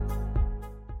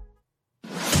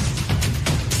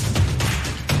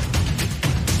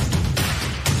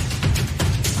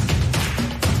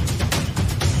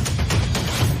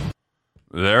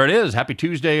There it is. Happy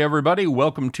Tuesday, everybody.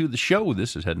 Welcome to the show.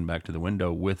 This is Heading Back to the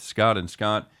Window with Scott and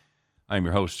Scott. I'm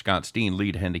your host, Scott Steen,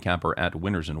 lead handicapper at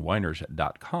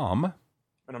winnersandwhiners.com.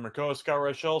 And I'm your co-host, Scott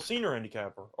Reichel, senior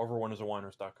handicapper over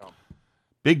winnersandwhiners.com.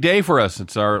 Big day for us.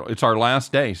 It's our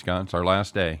last day, Scott. It's our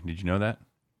last day. Did you know that?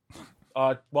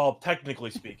 Well, technically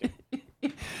speaking.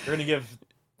 You're going to give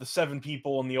the 7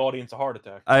 people in the audience a heart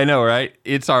attack. I know, right?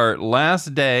 It's our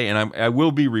last day, and I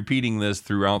will be repeating this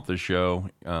throughout the show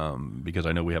because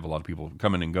I know we have a lot of people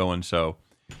coming and going. So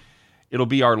it'll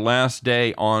be our last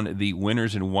day on the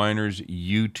Winners and Whiners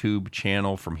YouTube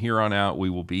channel. From here on out, we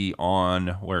will be on,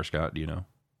 where, Scott? Do you know?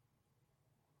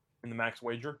 In the Max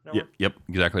Wager Network? Yep,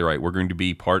 exactly right. We're going to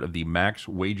be part of the Max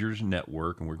Wagers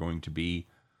Network, and we're going to be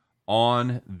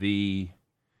on the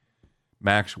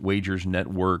Max Wagers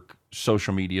Network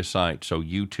social media site. So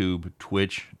YouTube,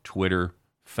 Twitch, Twitter,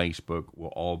 Facebook will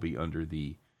all be under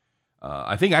the.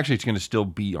 I think actually it's going to still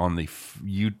be on the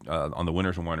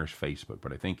Winners and Whiners Facebook,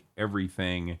 but I think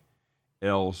everything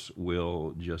else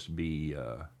will just be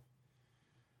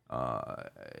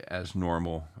as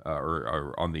normal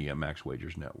or on the Max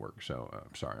Wagers Network. So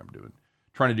I'm sorry,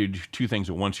 trying to do 2 things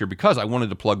at once here because I wanted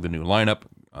to plug the new lineup.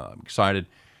 I'm excited.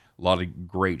 A lot of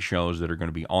great shows that are going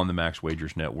to be on the Max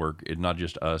Wagers Network. It's not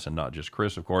just us and not just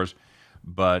Chris, of course,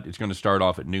 but it's going to start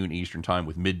off at noon Eastern time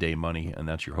with Midday Money, and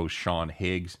that's your host, Sean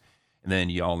Higgs. And then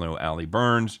you all know Allie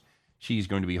Burns. She's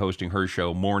going to be hosting her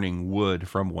show, Morning Wood,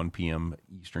 from 1 p.m.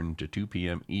 Eastern to 2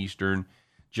 p.m. Eastern.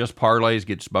 Just Parlays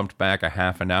gets bumped back a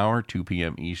half an hour, 2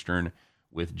 p.m. Eastern,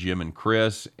 with Jim and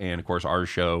Chris. And, of course, our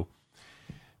show,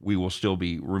 we will still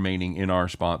be remaining in our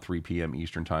spot 3 p.m.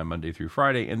 Eastern time, Monday through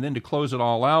Friday. And then to close it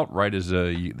all out, right as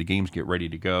the games get ready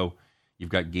to go, you've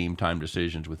got Game Time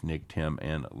Decisions with Nick, Tim,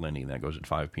 and Lenny. That goes at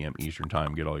 5 p.m. Eastern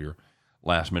time. Get all your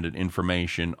last-minute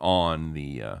information on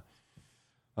the,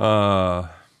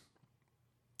 up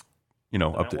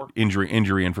to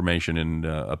injury information and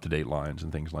up-to-date lines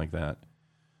and things like that.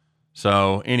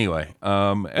 So, anyway,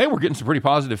 hey, we're getting some pretty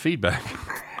positive feedback.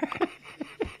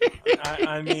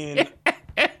 I mean...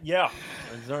 Yeah,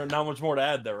 there's not much more to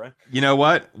add there, right? You know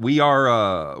what?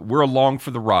 We're along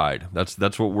for the ride.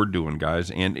 That's what we're doing,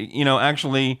 guys. And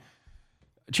actually,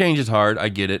 change is hard. I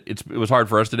get it. It was hard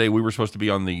for us today. We were supposed to be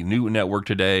on the new network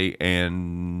today,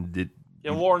 and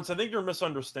yeah, Lawrence, I think you're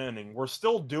misunderstanding. We're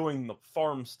still doing the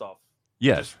farm stuff.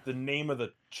 Yes. Just the name of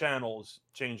the channel is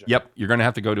changing. Yep, you're going to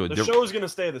have to go to the show is going to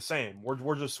stay the same.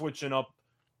 We're just switching up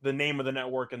the name of the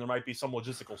network, and there might be some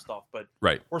logistical stuff, but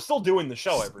right, we're still doing the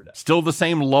show every day. Still the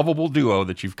same lovable duo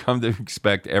that you've come to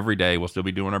expect every day. We'll still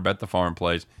be doing our Bet the Farm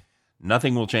plays.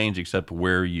 Nothing will change except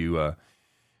where you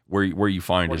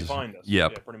find us. Yep. Yeah,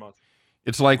 pretty much.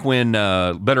 It's like when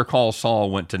Better Call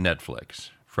Saul went to Netflix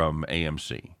from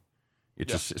AMC.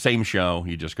 It's the same show.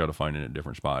 You just got to find it in a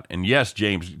different spot. And yes,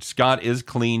 James, Scott is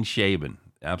clean shaven.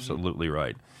 Absolutely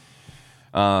right.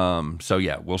 So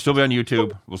yeah, we'll still be on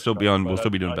YouTube. We'll still be doing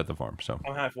Bet the Farm. So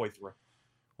I'm halfway through.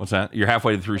 What's that? You're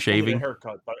halfway through shaving? A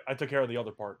haircut, but I took care of the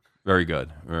other part. Very good.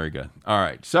 Very good. All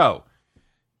right. So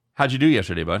how'd you do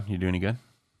yesterday, bud? You do any good?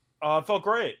 It felt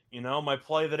great. My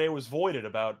play of the day was voided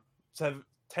about 10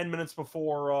 minutes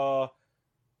before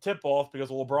tip-off because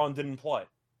LeBron didn't play.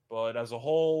 But as a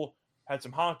whole, had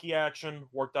some hockey action,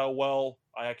 worked out well.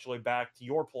 I actually backed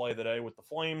your play of the day with the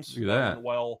Flames. Look at that. Went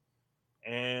well.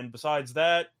 And besides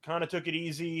that, kind of took it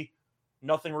easy.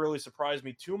 Nothing really surprised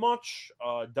me too much.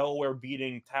 Delaware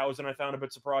beating Towson I found a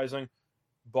bit surprising.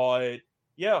 But,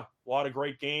 yeah, a lot of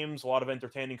great games, a lot of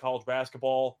entertaining college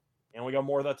basketball, and we got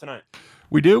more of that tonight.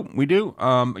 We do.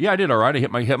 Yeah, I did all right. I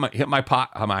hit my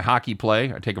hockey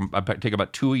play. I take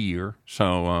about 2 a year.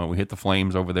 So we hit the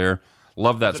Flames over there.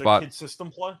 Love that spot. A kid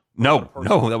system play? No,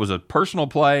 that was a personal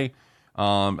play.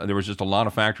 There was just a lot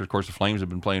of factors. Of course, the Flames have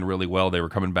been playing really well. They were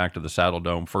coming back to the Saddle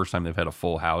Dome. First time they've had a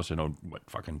full house in,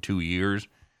 2 years.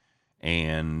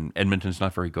 And Edmonton's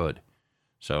not very good.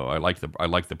 So I like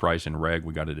the price in reg.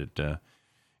 We got it at,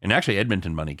 and actually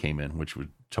Edmonton money came in, which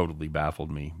totally baffled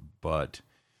me. But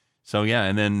so yeah,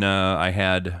 and then I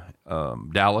had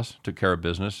Dallas took care of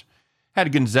business.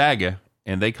 Had Gonzaga,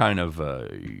 and they kind of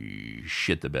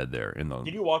shit the bed there.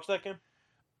 Did you watch that game?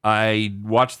 I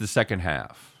watched the second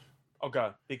half. Okay,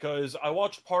 because I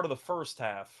watched part of the first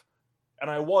half, and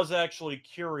I was actually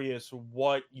curious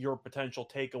what your potential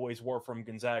takeaways were from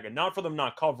Gonzaga. Not for them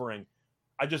not covering.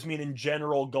 I just mean in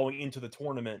general going into the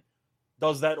tournament.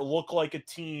 Does that look like a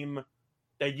team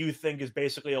that you think is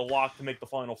basically a lock to make the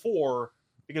Final Four?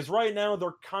 Because right now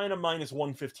they're kind of minus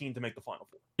 115 to make the Final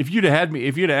Four. If you'd asked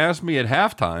me at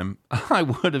halftime, I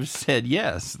would have said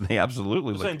yes. They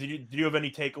absolutely. Did you have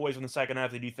any takeaways from the second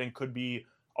half that you think could be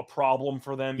a problem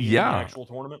for them even in Yeah. the actual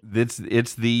tournament?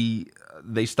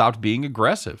 They stopped being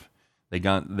aggressive. They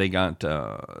got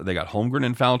Holmgren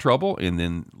in foul trouble, and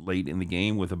then late in the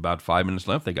game with about 5 minutes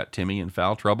left, they got Timmy in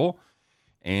foul trouble.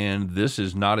 And this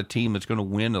is not a team that's going to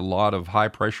win a lot of high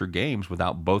pressure games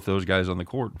without both those guys on the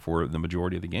court for the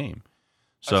majority of the game.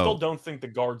 So, I still don't think the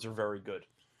guards are very good.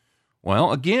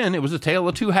 well, again, it was a tale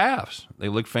of two halves. They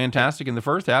looked fantastic in the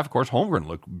first half. Of course, Holmgren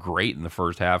looked great in the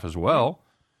first half as well.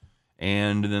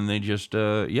 And then they just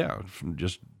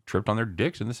tripped on their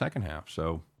dicks in the second half.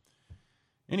 So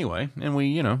anyway, and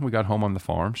we got home on the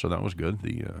farm, so that was good.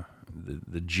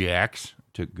 The Jacks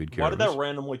took good care Why of did us. that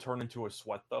randomly turn into a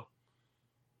sweat, though?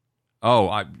 Oh,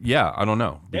 I don't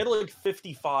know. They had like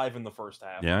 55 in the first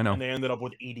half. Yeah, I know. And they ended up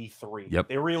with 83. Yep.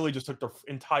 They really just took their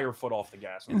entire foot off the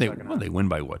gas in And the second half. they win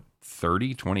by what,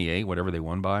 30, 28, whatever they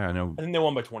won by? I know. I think they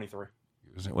won by 23.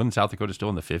 Wasn't South Dakota still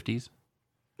in the 50s?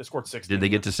 They scored 60. Did they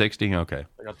get to 60? Okay.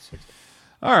 They got to 60.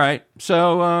 All right.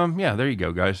 So, yeah, there you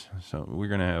go, guys. So we're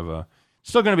going to have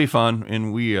still going to be fun.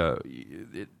 And we, they're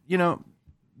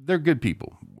good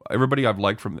people. Everybody I've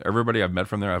met from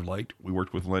there, I've liked. We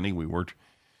worked with Lenny. We worked,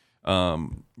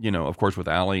 of course, with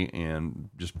Allie and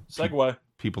just Segue.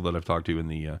 people that I've talked to in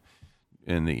the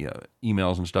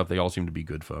emails and stuff. They all seem to be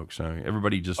good folks. So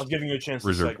everybody just I was giving you a chance to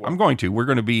reserve. segue. I'm going to. We're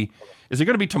going to be. Is it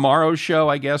going to be tomorrow's show?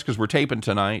 I guess because we're taping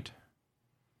tonight.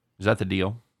 Is that the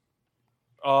deal?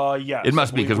 Yes. It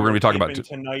must be, because we're going to be talking about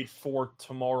tonight for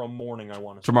tomorrow morning, I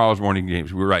want to say. Tomorrow's morning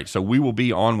games. We're right. So we will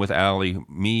be on with Allie,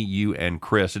 me, you, and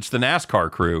Chris. It's the NASCAR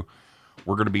crew.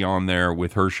 We're going to be on there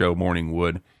with her show, Morning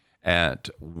Wood, at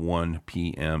 1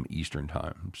 p.m. Eastern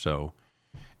time. So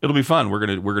it'll be fun. We're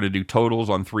gonna do totals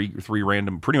on three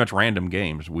pretty much random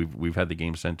games. We've had the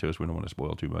game sent to us. We don't want to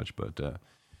spoil too much, but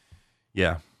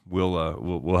yeah,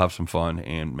 we'll have some fun,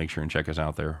 and make sure and check us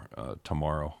out there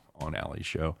tomorrow on Allie's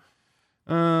show.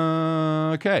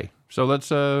 Okay, so let's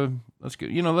go.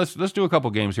 Let's do a couple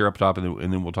games here up top,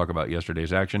 and then we'll talk about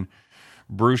yesterday's action.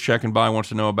 Bruce checking by wants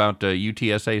to know about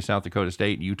UTSA, South Dakota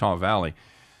State, Utah Valley.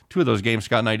 Two of those games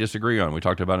Scott and I disagree on. We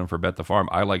talked about them for Bet the Farm.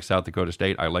 I like South Dakota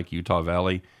State. I like Utah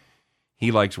Valley.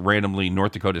 He likes randomly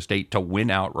North Dakota State to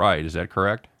win outright. Is that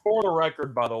correct? For the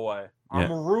record, by the way, I'm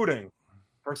Yeah. rooting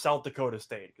for South Dakota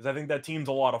State because I think that team's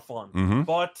a lot of fun. Mm-hmm.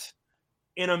 But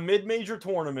in a mid-major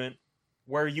tournament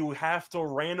where you have to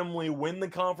randomly win the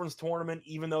conference tournament,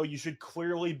 even though you should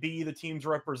clearly be the team's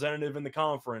representative in the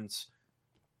conference,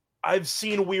 I've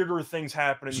seen weirder things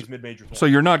happen in these mid-major tournaments. So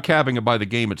you're not capping it by the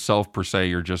game itself per se.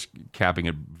 You're just capping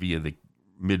it via the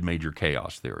mid-major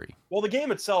chaos theory. Well, the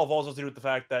game itself also has to do with the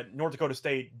fact that North Dakota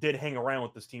State did hang around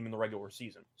with this team in the regular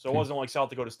season. So it wasn't like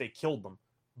South Dakota State killed them.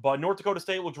 But North Dakota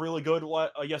State looked really good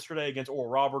yesterday against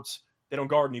Oral Roberts. They don't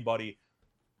guard anybody.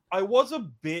 I was a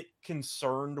bit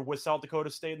concerned with South Dakota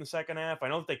State in the second half. I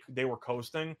know that they were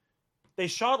coasting. They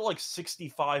shot like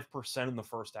 65% in the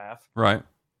first half. Right.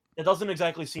 It doesn't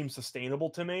exactly seem sustainable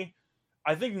to me.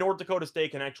 I think North Dakota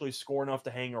State can actually score enough to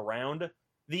hang around.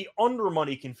 The under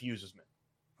money confuses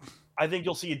me. I think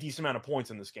you'll see a decent amount of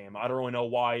points in this game. I don't really know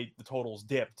why the total's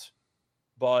dipped,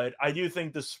 but I do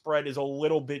think the spread is a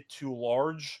little bit too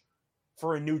large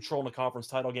for a neutral in a conference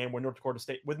title game with North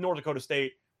Dakota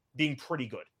State being pretty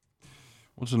good.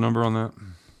 What's the number on that?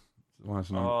 What's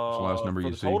the last number for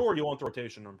you the see? total, or do you want the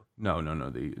rotation number? No.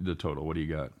 The total. What do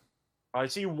you got? I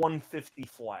see 150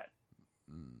 flat,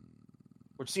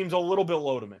 which seems a little bit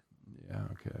low to me. Yeah,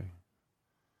 okay.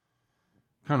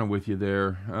 Kind of with you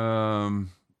there.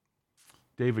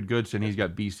 David Goodson, he's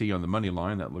got BC on the money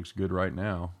line. That looks good right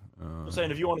now. I'm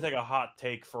saying if you want to take a hot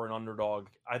take for an underdog,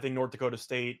 I think North Dakota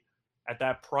State at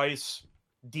that price,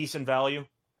 decent value.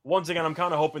 Once again, I'm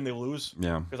kind of hoping they lose.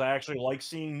 Yeah. Because I actually like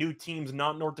seeing new teams,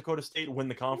 not North Dakota State, win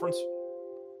the conference.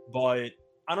 But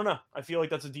I don't know. I feel like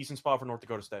that's a decent spot for North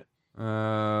Dakota State.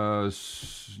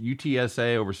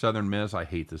 UTSA over Southern Miss. I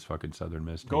hate this fucking Southern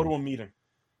Miss team. Go to a meeting.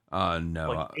 No.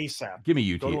 Like ASAP. Give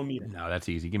me UT. Go to a meeting. No, that's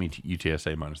easy. Give me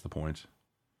UTSA minus the points.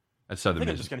 That's Southern I think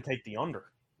I'm Miss. just going to take the under.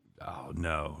 Oh,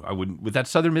 no. I wouldn't. With that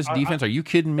Southern Miss defense, are you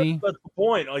kidding me? That's the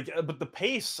point. But the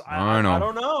pace, I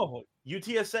don't know.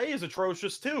 UTSA is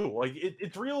atrocious too.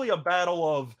 It's really a battle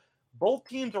of both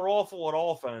teams are awful at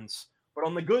offense, but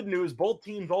on the good news, both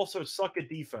teams also suck at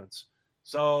defense.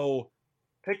 So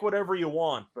pick whatever you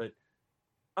want. But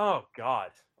oh god,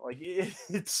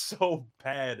 it's so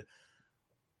bad.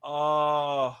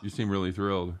 You seem really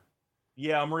thrilled.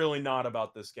 Yeah, I'm really not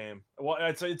about this game. Well,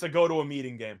 it's a go to a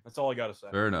meeting game. That's all I got to say.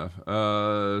 Fair enough.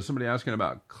 Somebody asking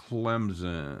about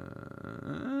Clemson.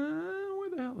 Where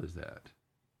the hell is that?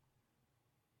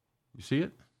 You see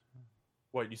it?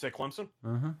 What, you say Clemson?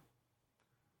 Uh-huh.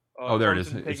 Oh, there it is.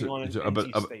 Clemson It's, taking on it's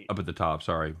NC State. up at the top.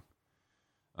 Sorry.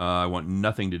 I want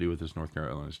nothing to do with this North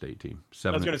Carolina State team. I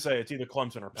was going to say it's either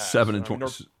Clemson or Pass.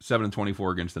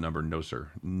 7-24 against the number. No, sir.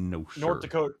 No, sir.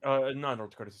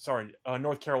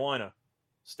 North Carolina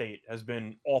State has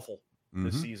been awful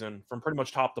this season from pretty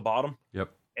much top to bottom.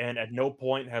 Yep. And at no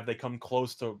point have they come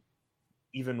close to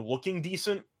even looking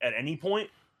decent at any point.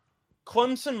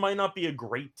 Clemson might not be a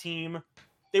great team.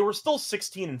 They were still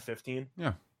 16-15.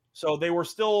 Yeah. So they were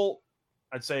still,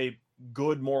 I'd say,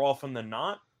 good more often than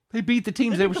not. They beat the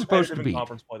teams they were supposed to beat.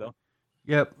 Conference play, though.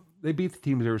 Yep. They beat the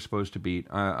teams they were supposed to beat.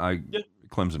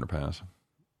 Clemson or Pass.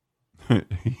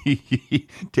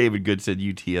 David Good said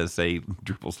UTSA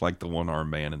dribbles like the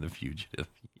one-armed man in The Fugitive.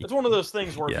 It's one of those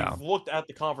things where if you've looked at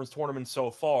the conference tournament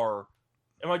so far,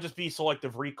 it might just be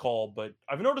selective recall, but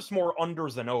I've noticed more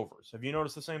unders than overs. Have you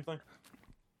noticed the same thing?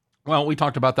 Well, we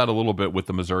talked about that a little bit with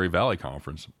the Missouri Valley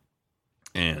Conference,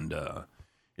 and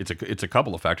it's a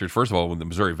couple of factors. First of all, with the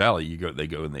Missouri Valley, they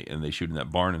go and they shoot in that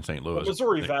barn in St. Louis. Well,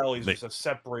 Missouri Valley is just a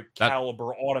separate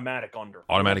caliber automatic under.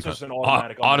 Automatic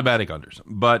unders,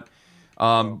 but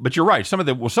Oh. but you're right. Some of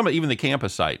even the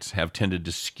campus sites have tended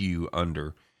to skew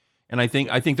under, and I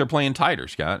think they're playing tighter,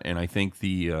 Scott. And I think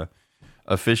the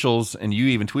officials, and you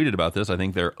even tweeted about this, I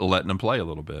think they're letting them play a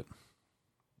little bit.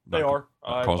 They are.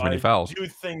 Cause many fouls. I do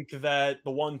think that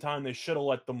the one time they should have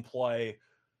let them play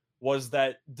was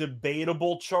that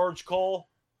debatable charge call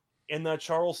in that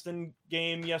Charleston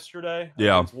game yesterday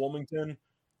against Wilmington.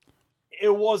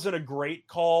 It wasn't a great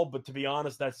call, but to be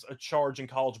honest, that's a charge in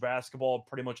college basketball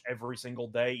pretty much every single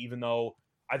day, even though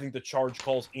I think the charge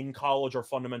calls in college are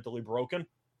fundamentally broken.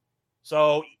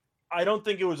 So I don't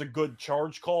think it was a good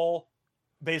charge call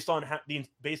based on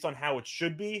how it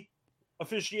should be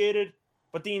officiated,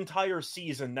 but the entire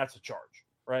season, that's a charge,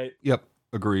 right? Yep,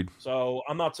 agreed. So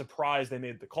I'm not surprised they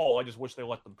made the call. I just wish they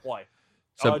let them play.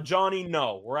 Johnny,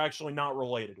 no, we're actually not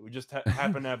related. We just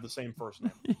happen to have the same first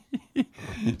name.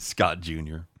 Scott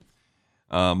Jr.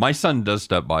 My son does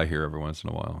step by here every once in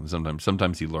a while.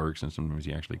 Sometimes he lurks, and sometimes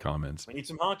he actually comments. We need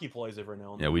some hockey plays every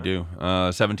now and then. Yeah, we do.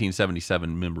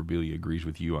 1777 memorabilia agrees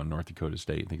with you on North Dakota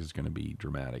State. I think it's going to be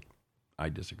dramatic. I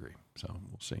disagree, so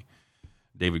we'll see.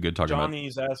 David Good talking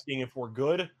Johnny's asking if we're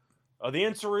good. The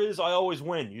answer is I always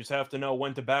win. You just have to know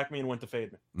when to back me and when to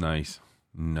fade me. Nice.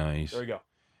 There you go.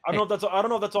 I don't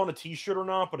know if that's on a T-shirt or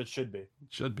not, but it should be. It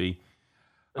should be.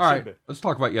 All right, let's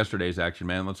talk about yesterday's action,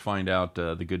 man. Let's find out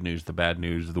the good news, the bad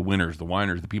news, the winners, the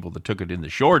whiners, the people that took it in the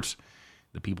shorts,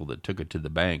 the people that took it to the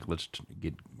bank. Let's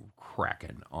get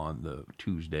cracking on the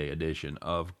Tuesday edition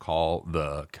of Call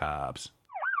the Cops.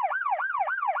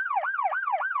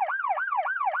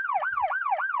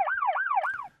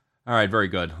 All right, very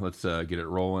good. Let's get it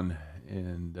rolling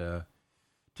and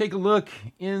take a look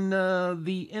in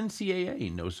the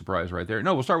NCAA. No surprise right there.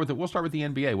 No, we'll start with the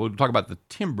NBA. We'll talk about the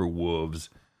Timberwolves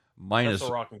minus. That's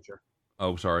a rocking chair.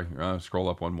 Oh, sorry. Scroll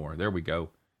up one more. There we go.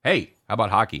 Hey, how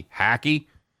about hockey? Hacky.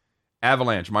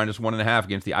 Avalanche minus 1.5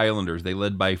 against the Islanders. They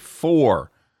led by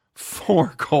 4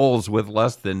 goals with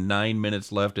less than 9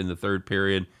 minutes left in the third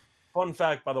period. Fun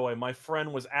fact, by the way, my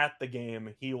friend was at the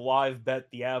game. He live bet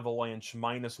the Avalanche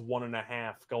minus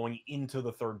 1.5 going into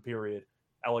the third period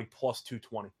at like plus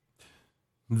 220.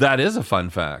 That is a fun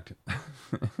fact.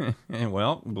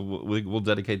 Well, we'll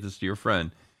dedicate this to your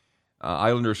friend.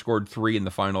 Islanders scored 3 in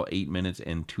the final 8 minutes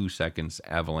and 2 seconds.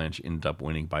 Avalanche ended up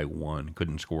winning by 1.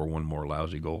 Couldn't score one more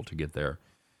lousy goal to get there.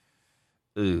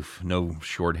 Oof, no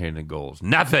shorthanded goals.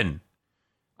 Nothing!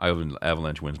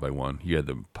 Avalanche wins by 1. You had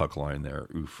the puck line there.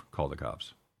 Oof, call the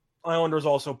cops. Islanders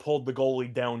also pulled the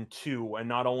goalie down 2, and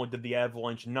not only did the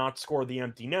Avalanche not score the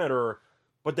empty netter,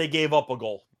 but they gave up a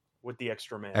goal with the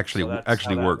extra man. Actually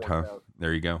worked, huh? Out.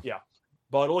 There you go. Yeah.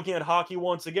 But looking at hockey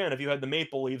once again, if you had the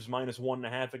Maple Leafs minus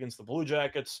 1.5 against the Blue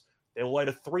Jackets, they led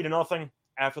a 3-0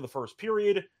 after the first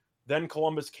period. Then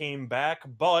Columbus came back,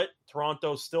 but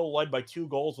Toronto still led by 2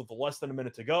 goals with less than a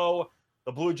minute to go.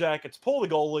 The Blue Jackets pull the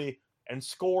goalie and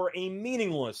score a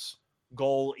meaningless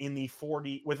goal in the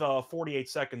 48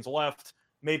 seconds left.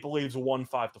 Maple Leafs won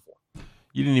 5-4.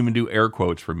 You didn't even do air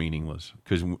quotes for meaningless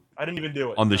because I didn't even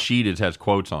do it. On the sheet, it has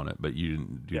quotes on it, but you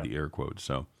didn't do the air quotes.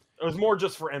 So it was more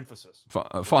just for emphasis.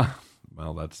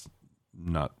 Well, that's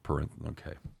not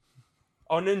okay.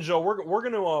 Oh, Ninja,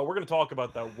 we're gonna talk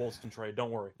about that Woolston trade.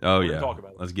 Don't worry. We're gonna talk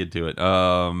about it. Let's get to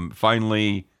it.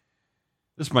 Finally,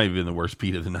 this might have been the worst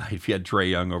beat of the night. If you had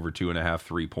Trae Young over 2.5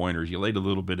 3-pointers, you laid a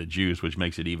little bit of juice, which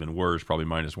makes it even worse. Probably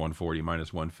minus 140,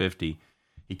 minus 150.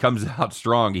 He comes out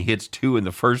strong. He hits 2 in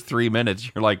the first 3 minutes.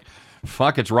 You're like,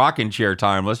 fuck, it's rocking chair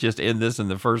time. Let's just end this in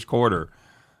the first quarter.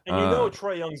 And you know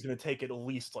Trae Young's going to take at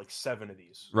least like 7 of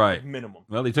these. Right. Like minimum.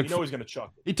 Well, he's going to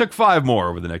chuck it. He took 5 more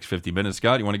over the next 50 minutes,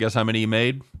 Scott. You want to guess how many he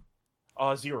made?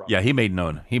 0. Yeah, he made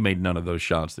none. He made none of those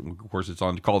shots. Of course, it's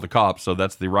on to call the cops, so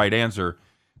that's the right answer.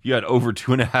 If you had over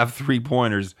 2.5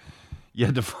 3-pointers, you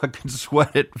had to fucking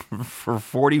sweat it for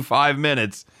 45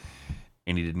 minutes,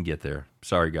 and he didn't get there.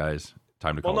 Sorry, guys.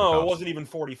 Time to call the cops. It wasn't even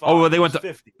 45. Oh, well, they went to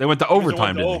 50. They went to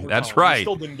overtime, didn't they? That's right. He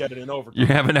still didn't get it in overtime. You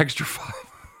have an extra 5.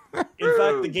 In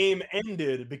fact, the game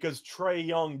ended because Trae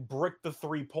Young bricked the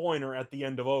 3-pointer at the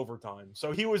end of overtime.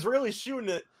 So he was really shooting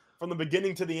it from the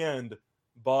beginning to the end,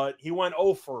 but he went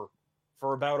 0 for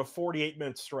about a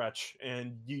 48-minute stretch,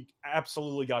 and you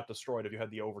absolutely got destroyed if you had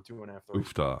the over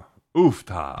 2.5.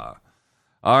 Oofta.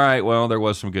 All right, well, there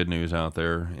was some good news out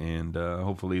there, and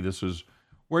hopefully this was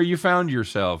where you found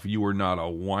yourself. You were not a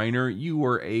whiner. You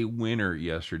were a winner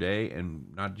yesterday,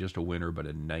 and not just a winner, but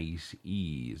a nice,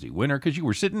 easy winner, because you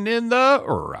were sitting in the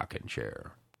rocking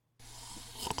chair.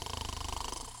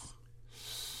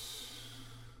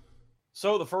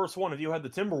 So the first one, if you had the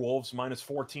Timberwolves minus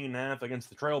 14.5 against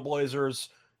the Trailblazers,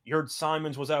 you heard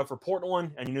Simons was out for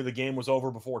Portland, and you knew the game was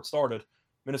over before it started.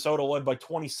 Minnesota led by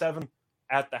 27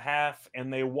 at the half,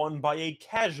 and they won by a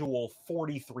casual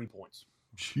 43 points.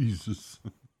 Jesus.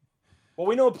 Well,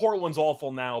 we know Portland's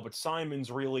awful now, but Simons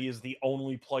really is the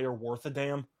only player worth a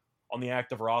damn on the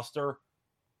active roster.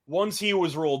 Once he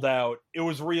was ruled out, it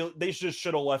was real. They just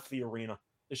should have left the arena.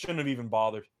 They shouldn't have even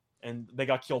bothered, and they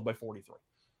got killed by 43.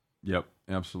 Yep,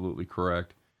 absolutely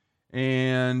correct.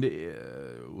 And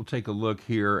we'll take a look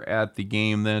here at the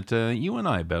game that you and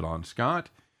I bet on,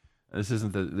 Scott. This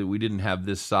isn't that we didn't have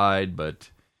this side, but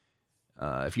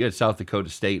if you had South Dakota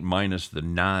State minus the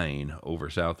 9 over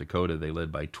South Dakota, they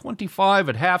led by 25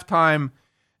 at halftime.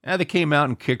 They came out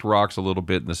and kicked rocks a little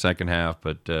bit in the second half,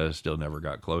 but still never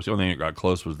got close. The only thing that got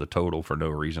close was the total for no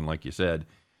reason, like you said.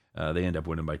 They end up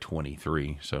winning by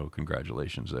 23, so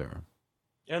congratulations there.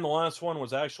 And the last one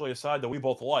was actually a side that we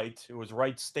both liked. It was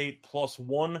Wright State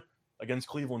 +1 against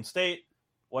Cleveland State,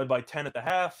 led by 10 at the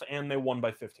half, and they won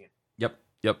by 15.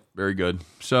 Yep, very good.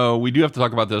 So we do have to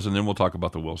talk about this, and then we'll talk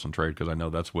about the Wilson trade, because I know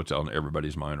that's what's on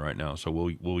everybody's mind right now. So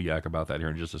we'll yak about that here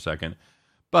in just a second.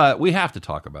 But we have to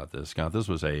talk about this, Scott. This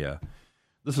was a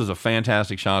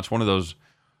fantastic shot. It's one of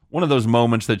those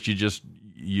moments that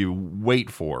you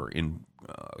wait for in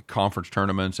conference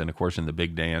tournaments, and of course in the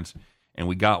big dance. And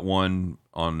we got one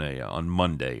on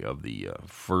Monday of the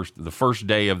first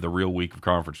day of the real week of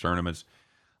conference tournaments.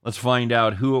 Let's find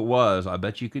out who it was. I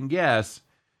bet you can guess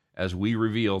as we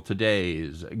reveal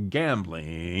today's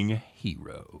gambling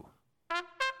hero.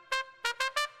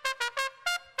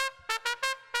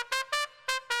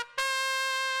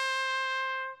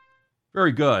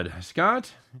 Very good.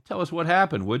 Scott, tell us what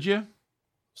happened, would you?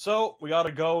 So we got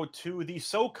to go to the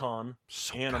SoCon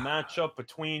and a matchup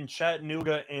between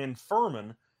Chattanooga and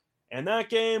Furman. And that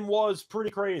game was pretty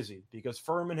crazy because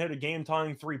Furman hit a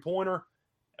game-tying 3-pointer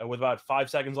with about 5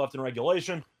 seconds left in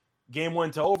regulation. Game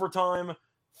went to overtime.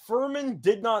 Furman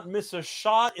did not miss a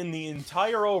shot in the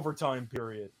entire overtime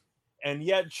period. And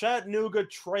yet Chattanooga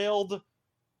trailed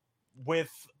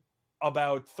with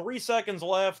about 3 seconds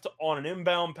left on an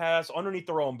inbound pass underneath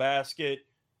their own basket.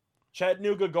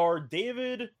 Chattanooga guard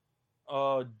David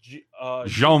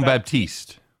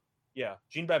Jean-Baptiste. Yeah,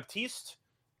 Jean-Baptiste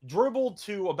dribbled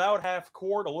to about half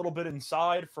court, a little bit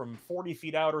inside from 40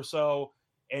 feet out or so,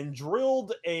 and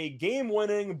drilled a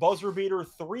game-winning buzzer-beater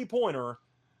 3-pointer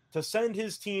to send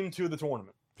his team to the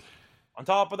tournament. On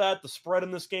top of that, the spread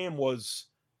in this game was,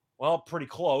 well, pretty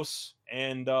close.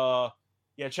 And,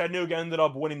 Chattanooga ended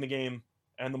up winning the game,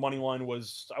 and the money line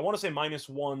was, I want to say, minus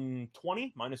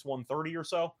 120, minus 130 or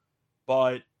so.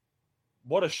 But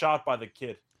what a shot by the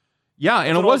kid. Yeah,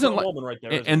 and it wasn't like, right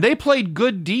there, and they played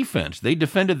good defense. They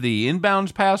defended the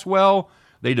inbounds pass well.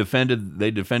 They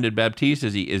defended Baptiste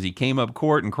as he came up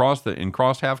court and crossed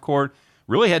half court.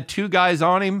 Really had 2 guys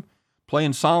on him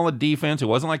playing solid defense. It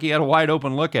wasn't like he had a wide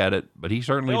open look at it, but he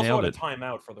certainly nailed it. They also had a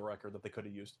timeout for the record that they could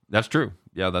have used. That's true.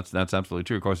 Yeah, that's absolutely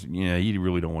true. Of course, you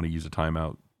really don't want to use a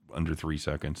timeout under 3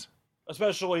 seconds.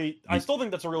 Especially, I still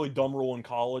think that's a really dumb rule in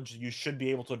college. You should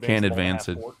be able to advance. Can't advance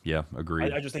it. Yeah,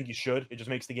 agreed. I just think you should. It just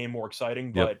makes the game more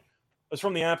exciting. Yep. But it's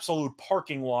from the absolute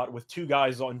parking lot with 2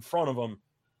 guys in front of him,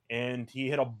 and he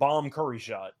hit a bomb Curry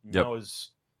shot. Yep.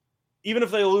 Even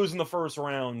if they lose in the first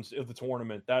round of the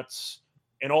tournament, that's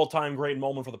an all-time great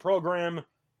moment for the program,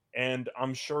 and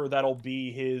I'm sure that'll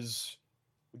be his,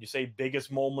 would you say, biggest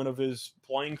moment of his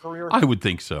playing career? I would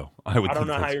think so. I don't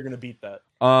know how you're going to beat that.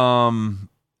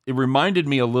 It reminded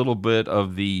me a little bit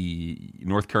of the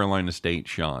North Carolina State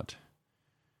shot.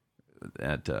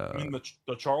 You mean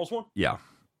the Charles one? Yeah.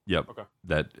 Yep. Okay.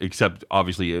 That except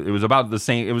obviously it was about the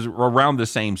same. It was around the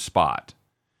same spot.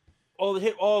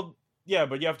 Yeah,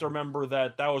 but you have to remember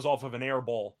that was off of an air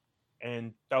ball,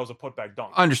 and that was a putback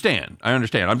dunk. I understand.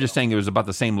 I'm just saying it was about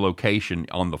the same location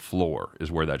on the floor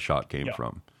is where that shot came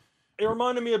from. It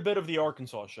reminded me a bit of the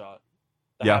Arkansas shot,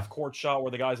 the half court shot where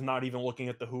the guy's not even looking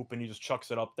at the hoop and he just chucks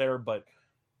it up there. But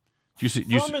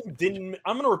Furman didn't.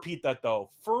 I'm going to repeat that though.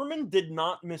 Furman did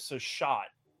not miss a shot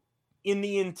in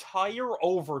the entire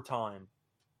overtime,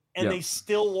 and they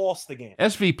still lost the game.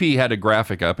 SVP had a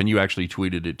graphic up, and you actually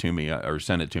tweeted it to me or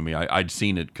sent it to me. I'd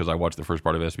seen it because I watched the first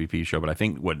part of SVP's show, but I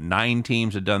think 9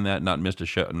 teams had done that, not missed a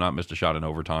shot in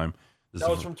overtime. That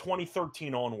was from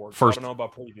 2013 onward. First, I don't know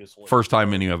about previously. First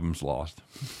time any of them's lost.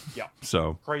 Yeah.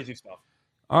 So crazy stuff.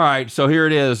 All right, so here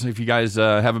it is. If you guys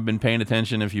haven't been paying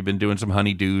attention, if you've been doing some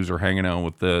honeydews or hanging out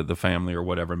with the family or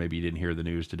whatever, maybe you didn't hear the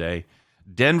news today.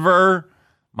 Denver,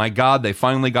 my God, they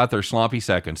finally got their sloppy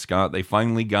seconds, Scott. They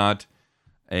finally got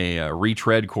a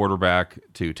retread quarterback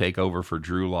to take over for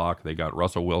Drew Lock. They got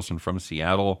Russell Wilson from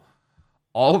Seattle.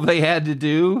 All they had to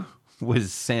do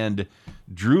was send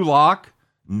Drew Lock,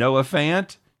 Noah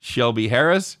Fant, Shelby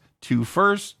Harris, 2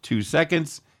 firsts, 2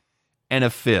 seconds, and a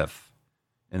 5th.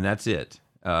 And that's it.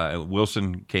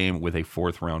 Wilson came with a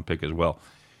 4th round pick as well.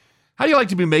 How do you like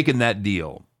to be making that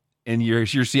deal? And you're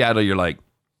Seattle, you're like,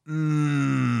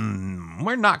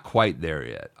 we're not quite there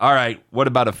yet. All right, what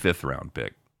about a 5th round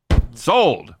pick?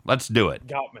 Sold. Let's do it.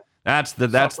 Got me. I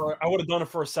would have done it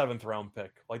for a 7th round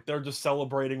pick. Like they're just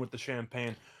celebrating with the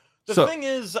champagne. The thing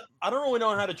is, I don't really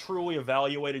know how to truly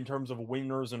evaluate in terms of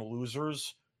winners and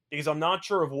losers because I'm not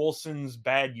sure if Wilson's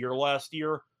bad year last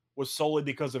year was solely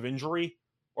because of injury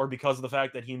or because of the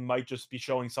fact that he might just be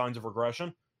showing signs of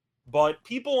regression. But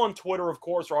people on Twitter, of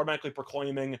course, are automatically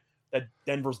proclaiming that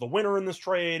Denver's the winner in this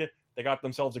trade. They got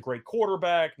themselves a great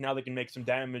quarterback. Now they can make some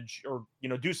damage or,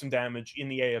 do some damage in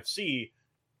the AFC.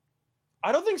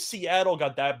 I don't think Seattle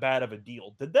got that bad of a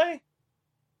deal, did they?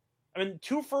 I mean,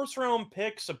 2 first-round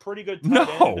picks, a pretty good tight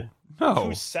end, no.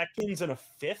 2 seconds and a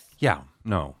 5th. Yeah,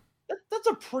 no. That's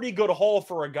a pretty good haul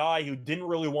for a guy who didn't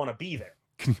really want to be there.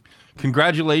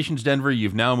 Congratulations, Denver.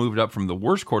 You've now moved up from the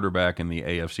worst quarterback in the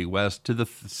AFC West to the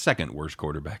second worst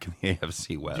quarterback in the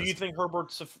AFC West. Do you think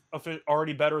Herbert's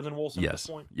already better than Wilson at this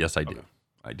point? Yes, I do. Okay.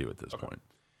 I do at this point.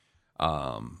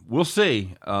 We'll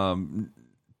see.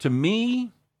 To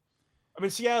me... I mean,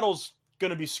 Seattle's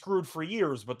going to be screwed for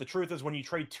years, but the truth is when you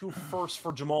trade 2 firsts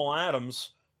for Jamal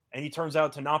Adams and he turns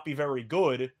out to not be very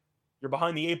good, you're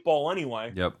behind the 8 ball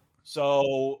anyway. Yep.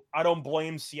 So I don't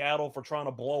blame Seattle for trying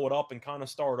to blow it up and kind of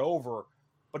start over.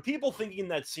 But people thinking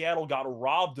that Seattle got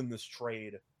robbed in this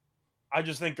trade, I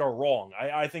just think are wrong.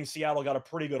 I think Seattle got a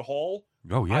pretty good haul.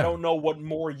 Oh, yeah. I don't know what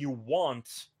more you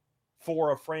want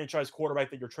for a franchise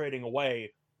quarterback that you're trading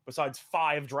away besides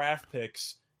 5 draft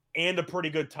picks and a pretty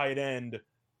good tight end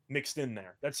mixed in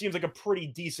there. That seems like a pretty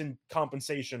decent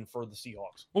compensation for the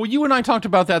Seahawks. Well, you and I talked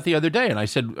about that the other day, and I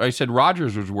said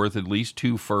Rodgers was worth at least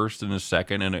 2 firsts and a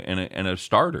second and a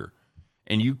starter,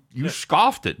 and you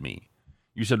scoffed at me.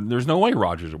 You said there's no way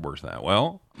Rodgers is worth that.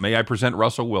 Well, may I present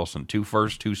Russell Wilson, 2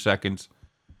 firsts, 2 seconds.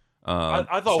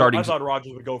 I thought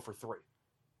Rodgers would go for 3.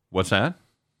 What's that?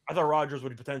 I thought Rodgers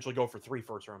would potentially go for 3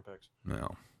 first-round picks.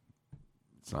 No.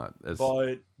 It's not.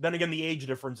 But then again, the age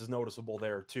difference is noticeable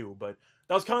there too. But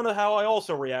that was kind of how I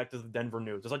also reacted to the Denver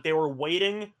news. It's like they were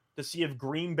waiting to see if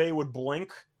Green Bay would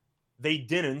blink. They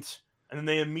didn't. And then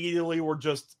they immediately were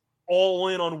just all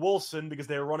in on Wilson because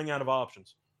they were running out of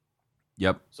options.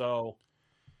 Yep. So.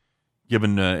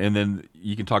 And then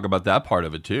you can talk about that part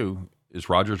of it too. Is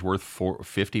Rodgers worth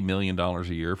 $50 million a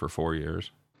year for 4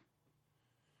 years?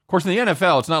 Of course, in the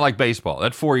NFL, it's not like baseball.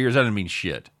 That 4 years, that doesn't mean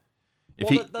shit.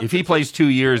 If he plays 2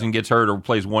 years and gets hurt, or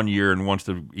plays 1 year and wants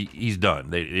to, he's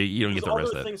done. You don't get the rest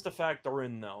of that. Other things to factor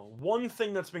in, though. One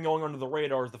thing that's been going under the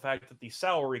radar is the fact that the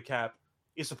salary cap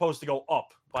is supposed to go up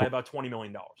by about $20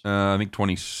 million. I think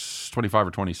 25 or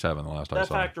 27 the last I saw. That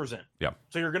factors in. Yeah.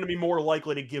 So you're going to be more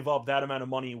likely to give up that amount of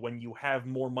money when you have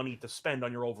more money to spend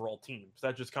on your overall team. So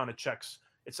that just kind of checks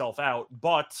itself out.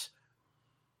 But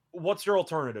what's your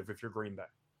alternative if you're Green Bay?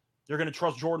 You're going to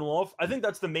trust Jordan Love? I think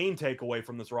that's the main takeaway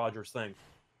from this Rodgers thing,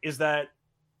 is that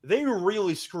they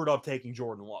really screwed up taking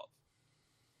Jordan Love.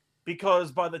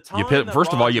 Because by the time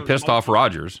first of all, you pissed off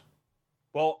Rodgers.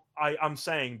 Well, I'm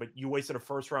saying, but you wasted a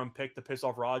first-round pick to piss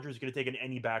off Rodgers. You could have taken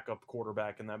any backup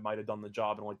quarterback, and that might have done the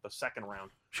job in like the second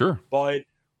round. Sure. But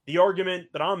the argument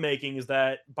that I'm making is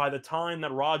that by the time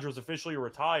that Rodgers officially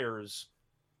retires,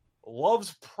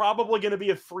 Love's probably going to be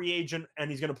a free agent, and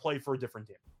he's going to play for a different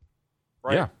team.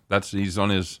 Right? Yeah, he's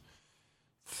on his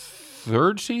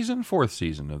fourth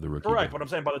season of the rookie Correct, deal. but I'm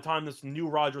saying by the time this new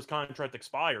Rodgers contract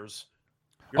expires,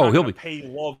 Oh, you're not he'll going be- to pay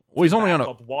Love Well, he's only on a-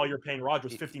 backup while you're paying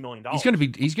Rodgers $50 million. He's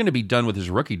going to be done with his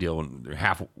rookie deal, and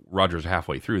Rodgers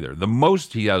halfway through there. The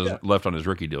most he has left on his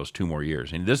rookie deal is 2 more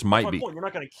years, and this might That's my be. point. You're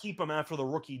not going to keep him after the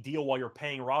rookie deal while you're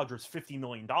paying Rodgers $50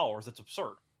 million. That's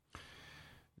absurd.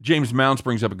 James Mounts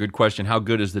brings up a good question. How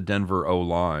good is the Denver O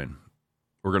line?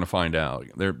 We're going to find out.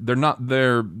 They're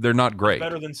not great.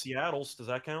 Better than Seattle's. Does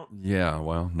that count? Yeah.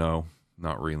 Well, no,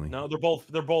 not really. No,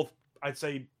 they're both. I'd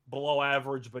say below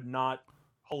average, but not.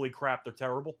 Holy crap, they're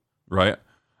terrible. Right.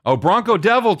 Oh, Bronco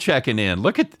Devil checking in.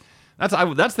 Look at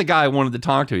that's the guy I wanted to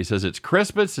talk to. He says it's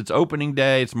Christmas, it's opening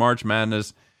day, it's March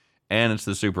Madness, and it's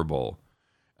the Super Bowl.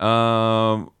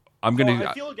 I'm gonna.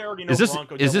 I feel like I already know. Is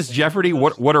Bronco this Devil's Jeopardy? answer to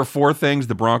this. What are 4 things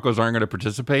the Broncos aren't going to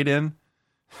participate in?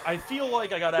 I feel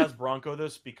like I got to ask Bronco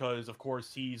this because, of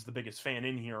course, he's the biggest fan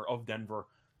in here of Denver.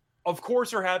 Of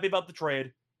course, you're happy about the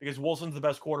trade because Wilson's the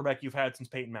best quarterback you've had since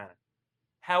Peyton Manning.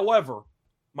 However,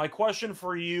 my question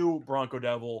for you, Bronco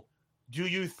Devil, do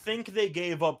you think they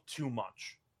gave up too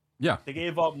much? Yeah. They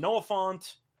gave up Noah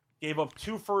Fant, gave up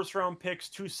 2 first-round picks,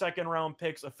 2 second-round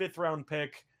picks, a 5th-round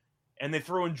pick, and they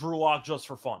threw in Drew Lock just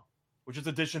for fun, which is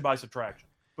addition by subtraction.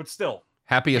 But still,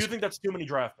 do you think that's too many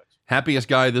draft picks? Happiest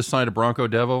guy this side of Bronco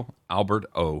Devil, Albert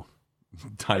O.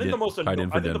 I think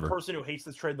the Denver. person who hates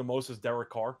this trade the most is Derek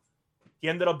Carr. He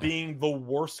ended up being the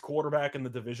worst quarterback in the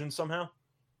division somehow.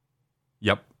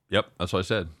 Yep, that's what I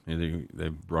said.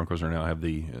 The Broncos now have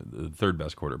the 3rd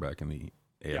best quarterback in the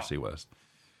AFC West.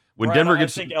 When Brad, Denver I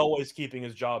gets, think Elway's keeping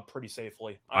his job pretty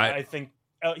safely. I think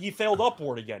he failed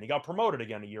upward again. He got promoted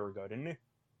again a year ago, didn't he?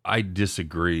 I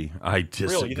disagree.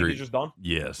 Really? You think he's just done?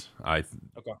 Yes,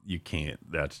 Okay. You can't.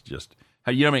 That's just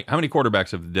how many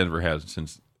quarterbacks have Denver had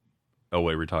since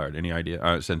Elway retired? Any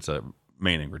idea? Since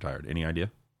Manning retired? Any idea?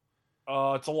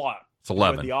 It's a lot. It's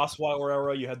 11. You had the Osweiler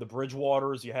era. You had the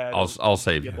Bridgewaters. You had. I'll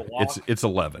save you. The Lock. It's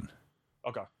 11.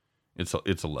 Okay.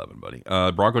 It's 11, buddy.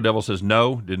 Bronco Devil says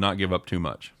no, did not give up too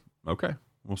much. Okay,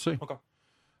 we'll see. Okay.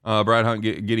 Brad Hunt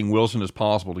getting Wilson as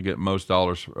possible to get most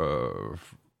dollars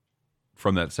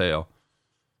from that sale.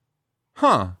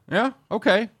 Huh? Yeah.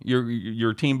 Okay.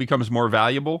 Your team becomes more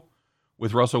valuable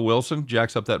with Russell Wilson.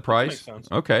 Jacks up that price. Makes sense.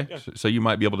 Okay. Yeah. So you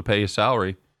might be able to pay his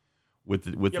salary with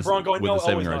the Bronco. I know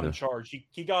saving Elway's right not there. in charge.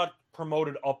 He got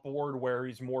promoted upward where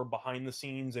he's more behind the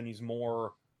scenes and he's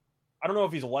more. I don't know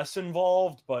if he's less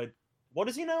involved, but what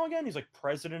is he now again? He's like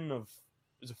president of.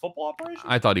 Is it football operations?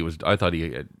 I thought he was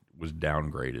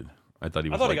downgraded. I thought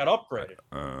he got upgraded.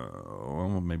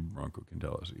 Well, maybe Bronco can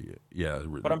tell us. Yeah,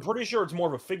 But I'm pretty sure it's more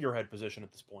of a figurehead position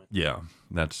at this point. yeah,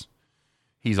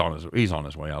 he's on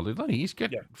his way out. He's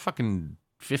got fucking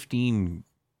 15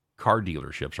 car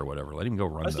dealerships or whatever. Let him go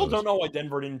run. I still don't know why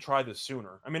Denver didn't try this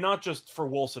sooner. I mean, not just for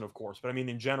Wilson, of course, but I mean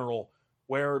in general,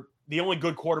 where the only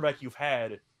good quarterback you've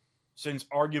had since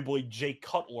arguably Jay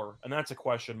Cutler, and that's a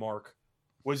question mark,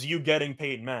 was you getting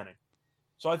Peyton Manning.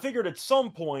 So I figured at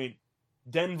some point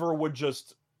Denver would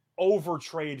just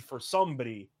overtrade for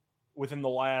somebody within the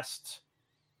last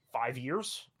 5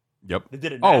 years. Yep. They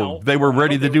did it now. Oh, they were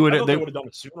ready to do it. They would have done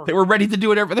it sooner. They were ready to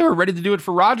do it. They were ready to do it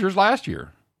for Rodgers last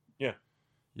year. Yeah.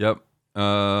 Yep.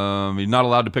 He's not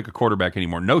allowed to pick a quarterback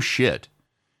anymore. No shit.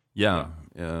 Yeah.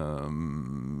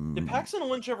 Did Paxton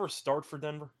Lynch ever start for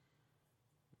Denver?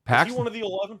 Paxton? Was he one of the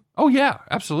 11? Oh yeah,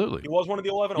 absolutely. He was one of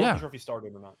the 11. I Yeah. wasn't sure if he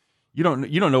started or not. You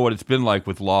don't know what it's been like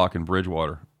with Locke and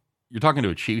Bridgewater. You're talking to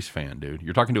a Chiefs fan, dude.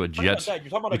 You're talking to a Jets. You're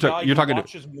talking about a guy you're who talking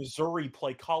watches Missouri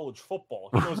play college football.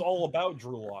 He knows all about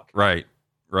Drew Lock. Right.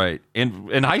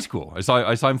 In high school, I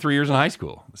saw him 3 years in high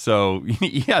school. So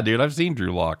yeah, dude, I've seen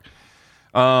Drew Lock.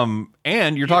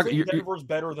 And you're talking. Denver's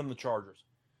better than the Chargers.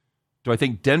 Do I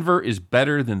think Denver is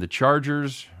better than the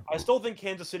Chargers? I still think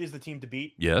Kansas City is the team to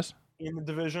beat. Yes. In the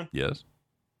division. Yes.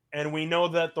 And we know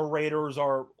that the Raiders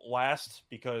are last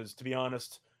because, to be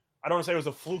honest, I don't want to say it was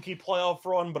a fluky playoff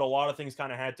run, but a lot of things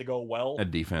kind of had to go well.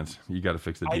 That defense. You got to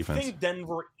fix the defense. I think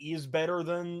Denver is better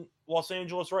than Los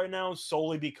Angeles right now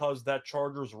solely because that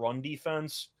Chargers run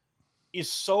defense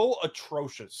is so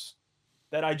atrocious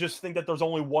that I just think that there's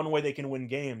only one way they can win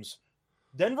games.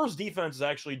 Denver's defense is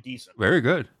actually decent. Very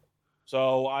good.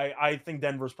 So I think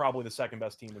Denver's probably the second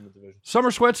best team in the division.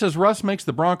 Summer Sweat says Russ makes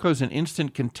the Broncos an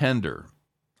instant contender.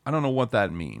 I don't know what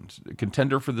that means.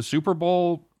 Contender for the Super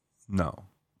Bowl? No.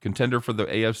 Contender for the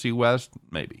AFC West?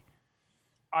 Maybe.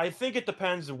 I think it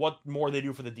depends on what more they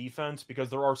do for the defense because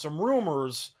there are some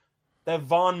rumors that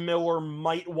Von Miller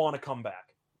might want to come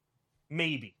back.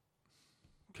 Maybe.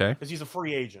 Okay. Because he's a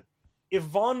free agent. If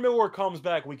Von Miller comes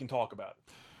back, we can talk about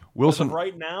it. Wilson.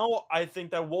 Right now, I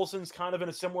think that Wilson's kind of in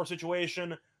a similar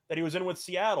situation that he was in with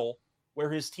Seattle, where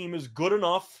his team is good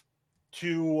enough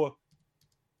to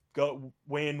go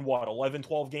win, 11,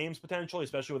 12 games potentially,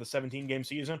 especially with a 17-game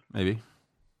season, Maybe.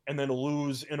 and then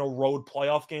lose in a road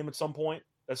playoff game at some point?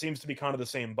 That seems to be kind of the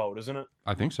same boat, isn't it?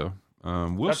 I think so.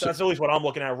 That's at least what I'm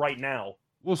looking at right now.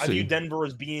 We'll I view see. Denver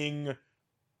as being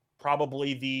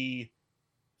probably the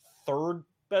third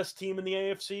best team in the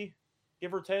AFC,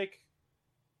 give or take,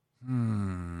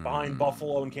 behind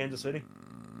Buffalo and Kansas City.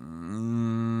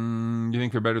 You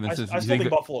think they're better than Cincinnati? I still think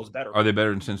Buffalo's better. Are they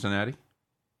better than Cincinnati?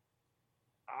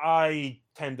 I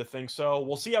tend to think so.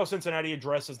 We'll see how Cincinnati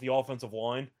addresses the offensive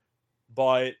line,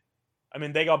 but I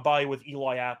mean, they got by with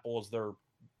Eli Apple as their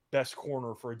best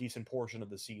corner for a decent portion of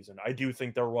the season. I do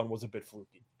think their run was a bit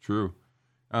fluky. True.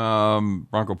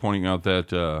 Bronco pointing out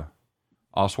that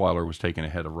Osweiler was taken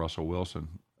ahead of Russell Wilson.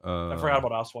 I forgot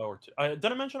about Osweiler too.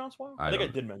 Did I mention Osweiler? I think I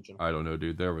did mention. I don't know,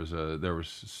 dude. There was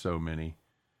so many.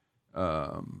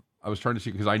 I was trying to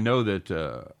see because I know that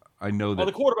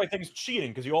the quarterback thing's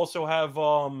cheating because you also have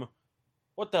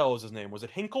what the hell was his name? Was it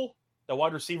Hinkle, the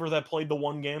wide receiver that played the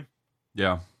one game?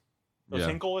 Yeah. It was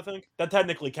Hinkle, I think. That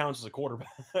technically counts as a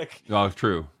quarterback. Oh,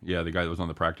 true. Yeah, the guy that was on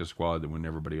the practice squad when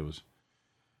everybody was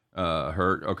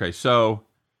hurt. Okay, so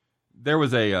there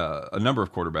was a number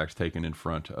of quarterbacks taken in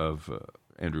front of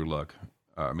Andrew Luck.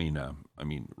 I mean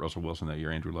Russell Wilson that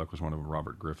year. Andrew Luck was one of them.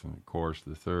 Robert Griffin, of course,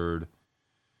 the third.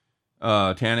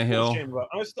 Tannehill.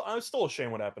 I was still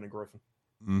ashamed what happened to Griffin.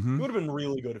 Mm-hmm. He would have been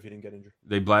really good if he didn't get injured.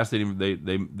 They blasted him.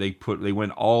 They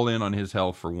went all in on his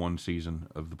health for one season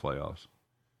of the playoffs.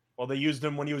 Well, they used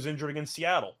him when he was injured against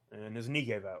Seattle, and his knee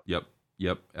gave out.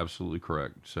 Yep, absolutely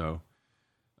correct. So,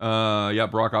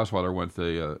 Brock Osweiler went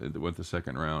the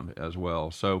second round as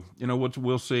well. So,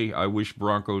 we'll see. I wish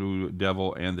Bronco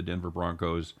Devil and the Denver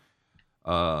Broncos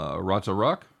Ratza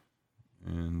Ruck,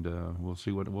 and we'll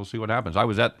see what happens.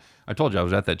 I told you I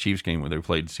was at that Chiefs game when they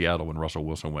played Seattle when Russell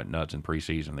Wilson went nuts in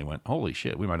preseason. They went, holy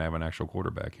shit, we might have an actual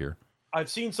quarterback here. I've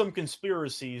seen some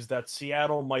conspiracies that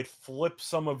Seattle might flip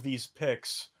some of these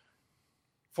picks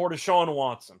for Deshaun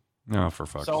Watson. Oh, for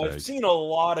fuck's sake. So I've seen a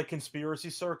lot of conspiracy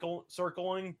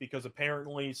circling because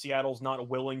apparently Seattle's not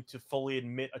willing to fully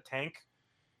admit a tank.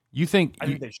 I think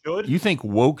they should. You think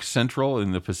Woke Central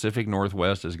in the Pacific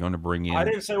Northwest is going to bring in? I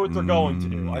didn't say what they're going to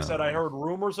do. I said I heard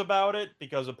rumors about it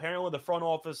because apparently the front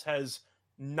office has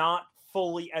not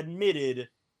fully admitted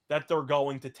that they're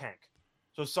going to tank.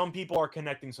 So some people are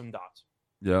connecting some dots.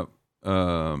 Yep.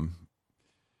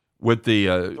 With the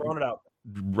throwing it out.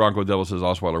 Bronco Devil says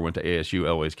Osweiler went to ASU.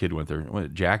 Elway's kid went there.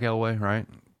 What, Jack Elway, right?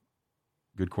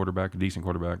 Good quarterback, a decent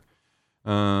quarterback.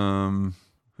 Who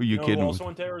you kidding? Who also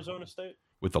went to Arizona State?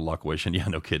 With the luck wishing. Yeah,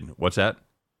 no kidding. What's that?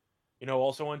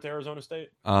 Also went to Arizona State?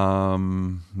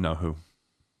 No, who?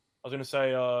 I was going to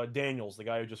say Daniels, the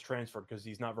guy who just transferred because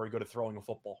he's not very good at throwing a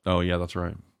football. Oh, yeah, that's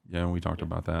right. Yeah, we talked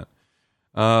about that.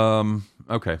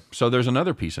 Okay, so there's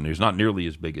another piece of news, not nearly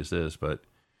as big as this, but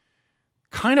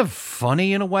kind of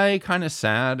funny in a way, kind of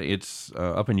sad. It's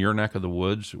up in your neck of the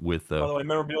woods with By the way,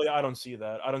 memorabilia, I don't see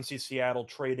that. I don't see Seattle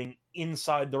trading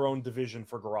inside their own division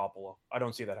for Garoppolo. I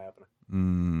don't see that happening.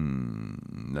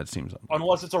 That seems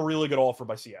unless it's a really good offer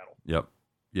by Seattle.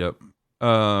 Yep.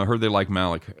 Heard they like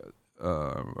Malik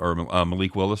or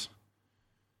Malik Willis.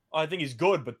 I think he's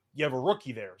good, but you have a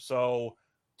rookie there. So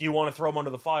do you want to throw him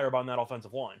under the fire on that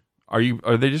offensive line? Are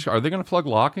they going to plug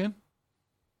Locke in?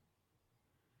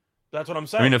 That's what I'm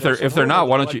saying. I mean, if they're not,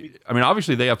 why don't you? I mean,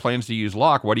 obviously they have plans to use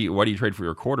Locke. Why do you trade for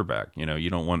your quarterback? You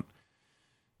don't want.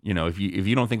 If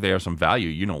you don't think they have some value,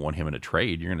 you don't want him in a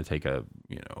trade. You're going to take a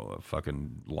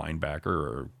fucking linebacker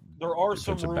or. There are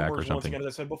some rumors, once again, as I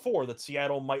said before, that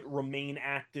Seattle might remain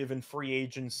active in free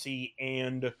agency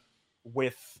and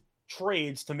with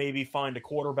trades to maybe find a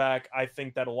quarterback. I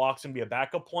think that Locke's going to be a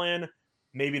backup plan.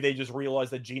 Maybe they just realize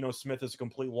that Geno Smith is a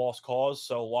complete lost cause,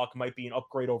 so Locke might be an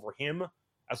upgrade over him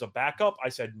as a backup. I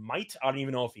said might. I don't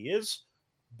even know if he is.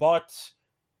 But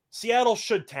Seattle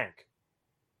should tank.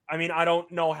 I mean, I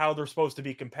don't know how they're supposed to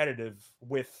be competitive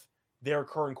with their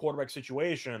current quarterback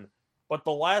situation, but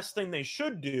the last thing they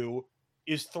should do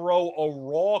is throw a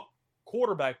raw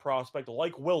quarterback prospect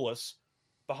like Willis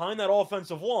behind that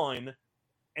offensive line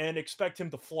and expect him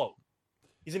to float.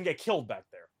 He's going to get killed back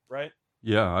there, right?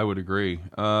 Yeah, I would agree.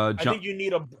 I think you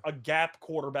need a gap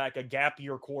quarterback, a gap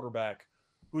year quarterback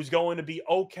who's going to be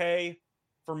okay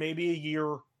for maybe a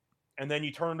year, and then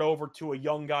you turn it over to a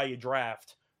young guy you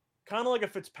draft. Kind of like a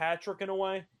Fitzpatrick in a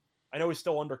way. I know he's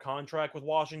still under contract with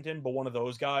Washington, but one of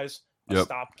those guys, a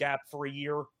stopgap for a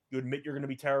year. You admit you're going to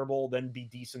be terrible, then be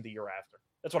decent the year after.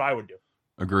 That's what I would do.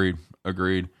 Agreed.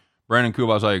 Brandon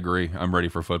Kubas, I agree. I'm ready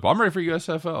for football. I'm ready for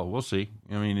USFL. We'll see.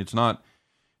 I mean, it's not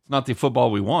not the football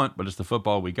we want, but it's the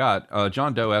football we got.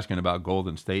 John Doe asking about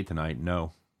Golden State tonight.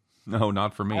 No,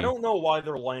 not for me. I don't know why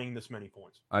they're laying this many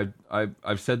points.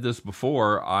 I've said this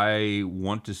before. I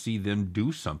want to see them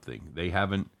do something. They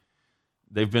haven't.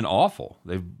 They've been awful.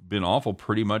 They've been awful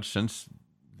pretty much since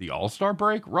the All-Star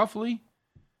break, roughly.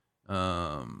 You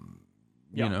know,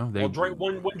 when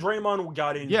Draymond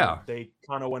got injured, they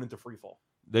kind of went into free fall.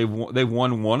 They've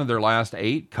won 1 of their last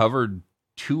 8, covered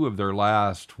 2 of their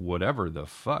last whatever the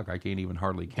fuck. I can't even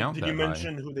hardly count. Did you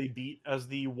mention who they beat as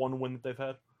the one win that they've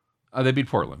had? They beat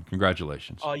Portland.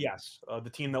 Congratulations. Yes. The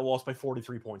team that lost by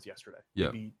 43 points yesterday. Yeah.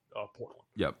 They beat Portland.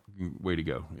 Yep. Way to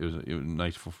go. It was a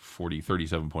nice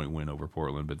 37-point win over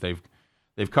Portland, but they've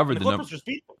covered the number. Just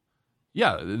beat them.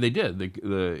 Yeah, they did.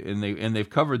 They've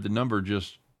covered the number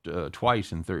just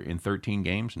twice in 13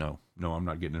 games. No, I'm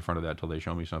not getting in front of that till they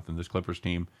show me something. This Clippers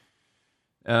team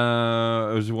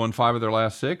has won 5 of their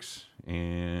last 6,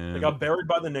 and they got buried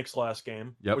by the Knicks last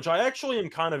game, which I actually am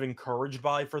kind of encouraged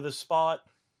by for this spot.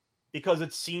 Because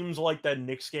it seems like that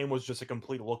Knicks game was just a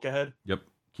complete look ahead. Yep,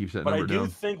 keeps that number down. But I do down.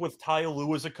 think with Ty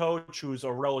Lue as a coach, who's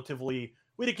a relatively,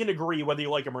 we can agree whether you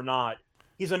like him or not,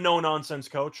 he's a no-nonsense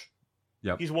coach.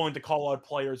 Yep. He's willing to call out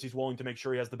players. He's willing to make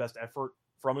sure he has the best effort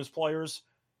from his players.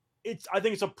 I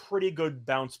think it's a pretty good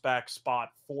bounce-back spot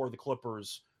for the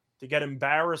Clippers to get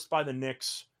embarrassed by the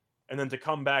Knicks and then to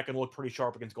come back and look pretty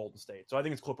sharp against Golden State. So I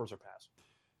think it's Clippers or pass.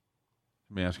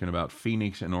 I'm asking about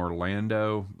Phoenix and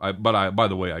Orlando. By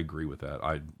the way, I agree with that.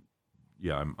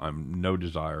 I'm no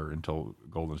desire until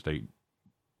Golden State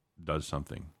does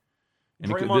something.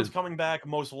 And Draymond's coming back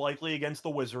most likely against the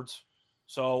Wizards,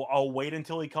 so I'll wait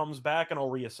until he comes back and I'll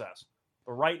reassess.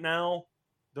 But right now,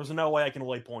 there's no way I can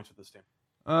lay points with this team.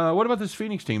 What about this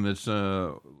Phoenix team that's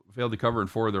failed to cover in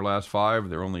 4 of their last 5?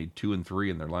 They're only 2-3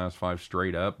 in their last 5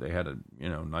 straight up. They had a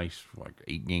nice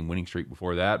 8-game winning streak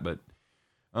before that, but.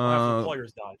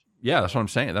 Players died. Yeah, that's what I'm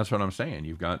saying.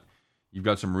 You've got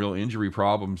some real injury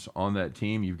problems on that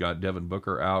team. You've got Devin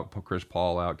Booker out, Chris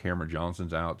Paul out, Cameron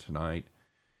Johnson's out tonight.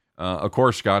 Of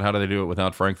course, Scott, how do they do it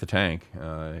without Frank the Tank?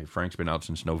 Frank's been out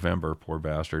since November, poor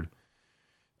bastard.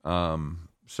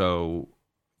 So,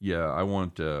 yeah, I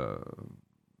want. I'm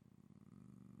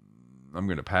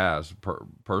going to pass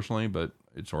personally, but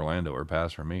it's Orlando or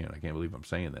pass for me, and I can't believe I'm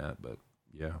saying that, but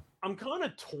yeah. I'm kind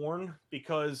of torn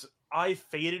because I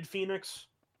faded Phoenix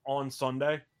on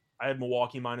Sunday. I had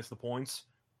Milwaukee minus the points.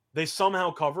 They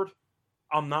somehow covered.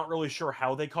 I'm not really sure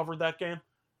how they covered that game.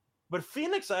 But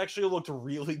Phoenix actually looked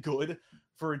really good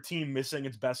for a team missing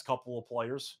its best couple of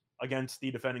players against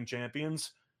the defending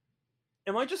champions.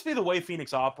 It might just be the way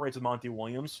Phoenix operates with Monty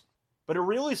Williams. But it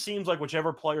really seems like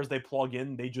whichever players they plug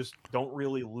in, they just don't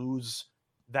really lose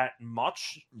that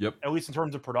much. Yep. At least in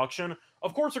terms of production.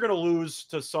 Of course, they're going to lose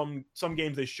to some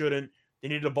games they shouldn't. They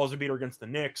needed a buzzer beater against the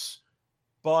Knicks.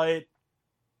 But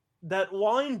that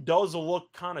line does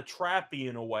look kind of trappy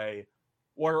in a way,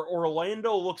 where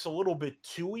Orlando looks a little bit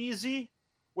too easy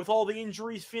with all the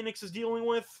injuries Phoenix is dealing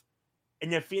with,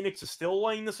 and yet Phoenix is still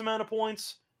laying this amount of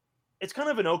points. It's kind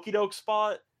of an okie-doke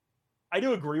spot. I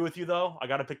do agree with you, though. I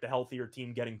got to pick the healthier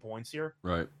team getting points here.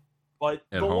 Right. But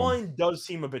the line does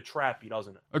seem a bit trappy,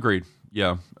 doesn't it? Agreed.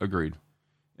 Yeah, agreed.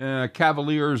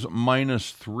 Cavaliers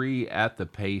 -3 at the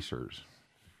Pacers.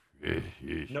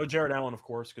 No Jared Allen, of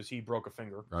course, because he broke a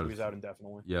finger. So he's out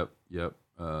indefinitely. Yep.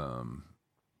 Trying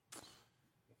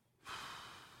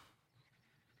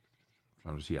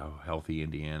to see how healthy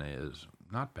Indiana is.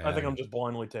 Not bad. I think I'm just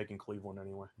blindly taking Cleveland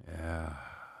anyway. Yeah.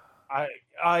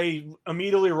 I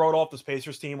immediately wrote off this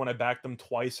Pacers team when I backed them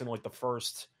twice in like the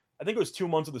first, I think it was 2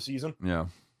 months of the season. Yeah.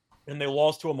 And they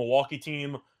lost to a Milwaukee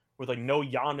team with like no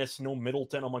Giannis, no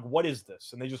Middleton. I'm like, what is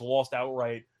this? And they just lost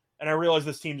outright. And I realized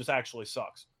this team just actually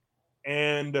sucks.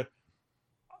 And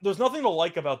there's nothing to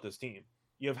like about this team.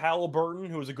 You have Halliburton,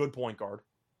 who is a good point guard.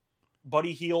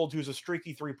 Buddy Hield, who's a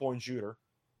streaky three-point shooter.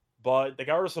 But they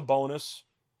got rid of Sabonis.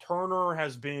 Turner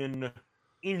has been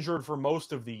injured for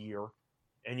most of the year.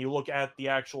 And you look at the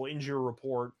actual injury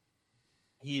report,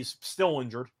 he's still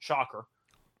injured. Shocker.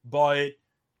 But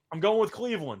I'm going with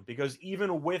Cleveland because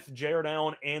even with Jared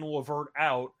Allen and LeVert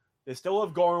out, they still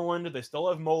have Garland. They still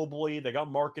have Mobley. They got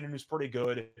Markkanen, who's pretty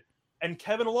good. And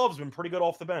Kevin Love's been pretty good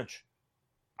off the bench.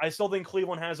 I still think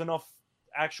Cleveland has enough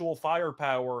actual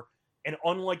firepower. And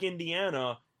unlike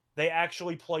Indiana, they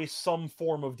actually play some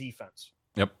form of defense.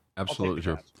 Yep, absolutely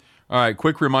true. All right,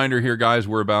 quick reminder here, guys.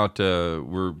 We're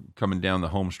coming down the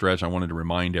home stretch. I wanted to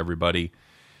remind everybody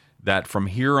that from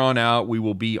here on out, we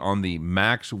will be on the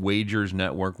Max Wagers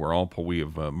Network. We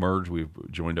have merged. We've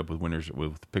joined up with winners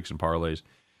with picks and parlays.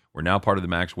 We're now part of the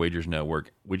Max Wagers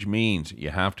Network, which means you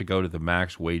have to go to the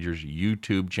Max Wagers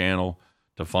YouTube channel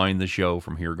to find the show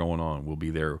from here going on. We'll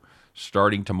be there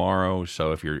starting tomorrow.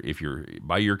 So if you're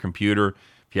by your computer,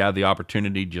 if you have the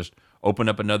opportunity, just open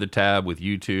up another tab with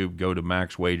YouTube, go to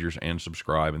Max Wagers and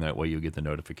subscribe, and that way you'll get the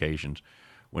notifications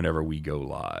whenever we go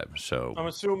live. So I'm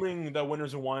assuming that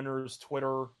Winners and Whiners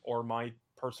Twitter or my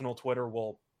personal Twitter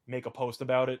will make a post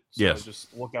about it. So yes,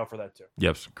 just look out for that too.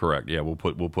 Yes, correct. Yeah, we'll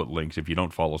put links. If you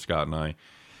don't follow Scott and I,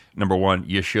 number one,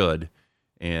 you should,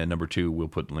 and number two, we'll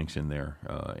put links in there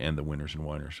and the Winners and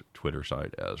Whiners Twitter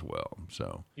site as well.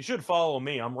 So you should follow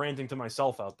me. I'm ranting to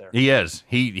myself out there. He is.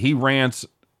 He rants.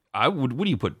 What do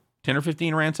you put, 10 or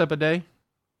 15 rants up a day?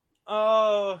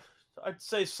 I'd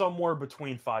say somewhere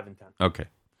between 5 and 10. Okay.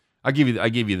 I give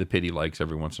you the pity likes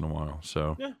every once in a while.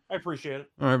 So yeah, I appreciate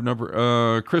it. All right,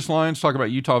 number Chris Lyons talk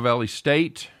about Utah Valley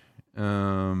State. I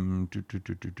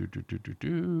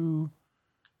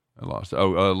lost.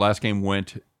 Last game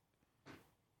went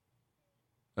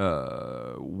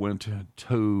to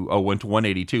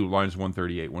 182. Lions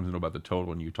 138. Wanted to know about the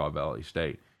total in Utah Valley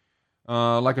State.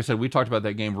 Like I said, we talked about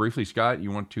that game briefly. Scott,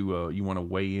 you want to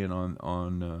weigh in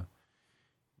on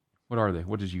what are they?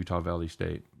 What is Utah Valley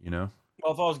State? You know.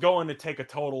 Well, if I was going to take a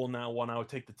total in that one, I would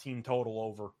take the team total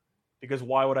over, because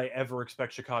why would I ever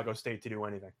expect Chicago State to do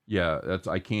anything? Yeah,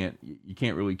 you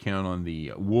can't really count on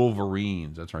the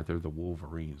Wolverines. That's right, they're the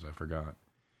Wolverines. I forgot.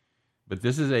 But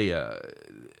this is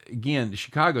again,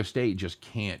 Chicago State just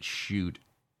can't shoot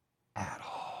at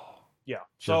all. Yeah.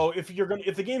 So if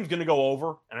the game's gonna go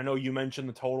over, and I know you mentioned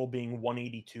the total being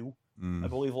 182, I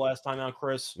believe last time out,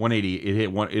 Chris. 180.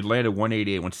 It landed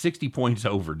 188. Went 60 points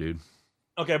over, dude.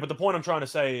 Okay, but the point I'm trying to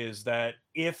say is that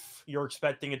if you're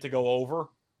expecting it to go over,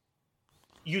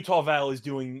 Utah Valley is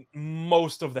doing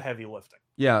most of the heavy lifting.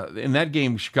 Yeah, in that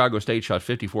game, Chicago State shot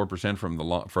 54%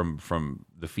 from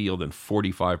the field and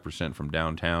 45% from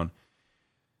downtown.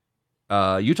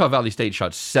 Utah Valley State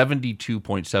shot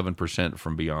 72.7%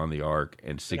 from beyond the arc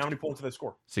and how many points did they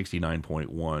score?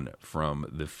 69.1 from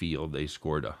the field. They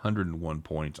scored 101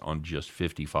 points on just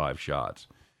 55 shots.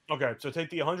 Okay, so take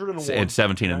the 101 and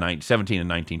 17 and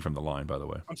 19 from the line, by the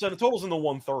way. I'm saying the total's in the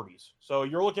 130s. So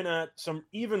you're looking at some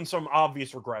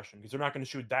obvious regression, because they're not going to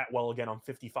shoot that well again on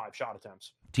 55 shot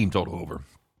attempts. Team total over.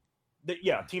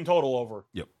 Team total over.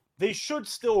 Yep. They should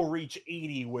still reach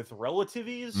 80 with relative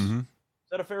ease. Mm-hmm. Is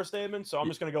that a fair statement? So I'm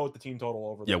just going to go with the team total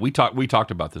over. Yeah, we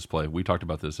talked about this play. We talked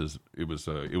about this as it was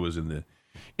in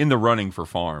the running for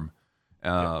farm.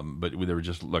 But there were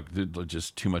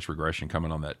just too much regression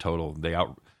coming on that total. They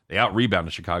out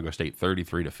rebounded Chicago State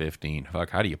 33-15. Fuck,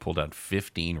 how do you pull down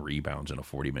 15 rebounds in a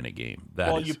 40-minute game?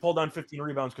 You pull down 15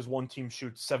 rebounds because one team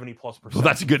shoots 70+%. Well,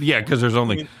 that's good. Yeah, because there's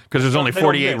only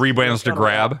 48 rebounds to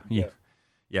grab.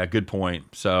 Yeah, good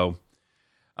point. So,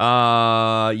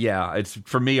 it's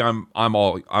for me. I'm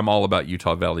all about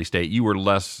Utah Valley State. You were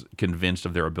less convinced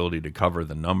of their ability to cover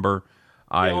the number.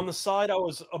 On the side, I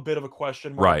was a bit of a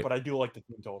question mark, right. But I do like the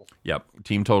team total. Yep,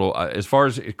 team total. As far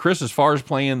as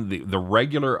playing the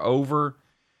regular over,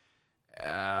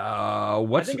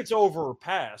 I think it's over or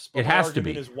pass. But it has to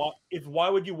be. Why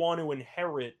would you want to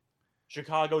inherit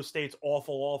Chicago State's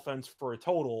awful offense for a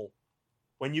total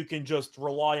when you can just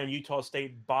rely on Utah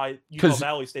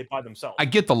Valley State by themselves? I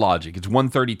get the logic. It's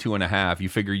 132.5. You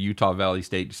figure Utah Valley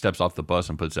State steps off the bus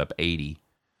and puts up 80.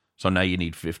 So now you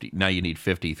need 50. Now you need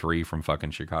 53 from fucking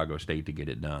Chicago State to get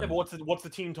it done. Yeah, but what's the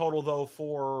team total though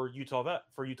for Utah Valley?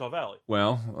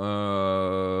 Well,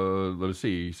 let's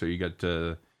see. So you got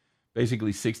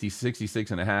basically 66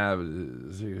 and a half,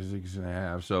 66 and a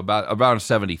half. So about a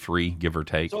 73, give or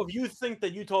take. So if you think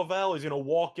that Utah Valley is going to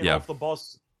walk in off the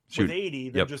bus with 80,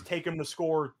 then just take them to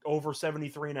score over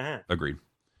 73 and a half. Agreed.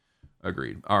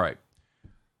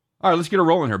 All right, let's get it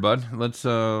rolling here, bud. Let's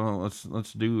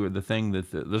do the thing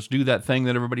let's do that thing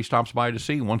that everybody stops by to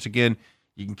see. Once again,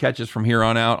 you can catch us from here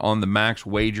on out on the Max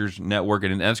Wagers Network,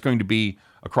 and that's going to be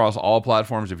across all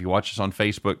platforms. If you watch us on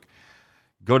Facebook,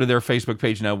 go to their Facebook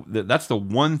page. Now, that's the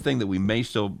one thing that we may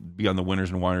still be on the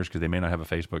Winners and Whiners because they may not have a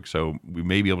Facebook, so we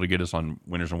may be able to get us on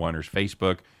Winners and Whiners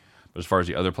Facebook. But as far as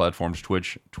the other platforms,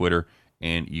 Twitch, Twitter,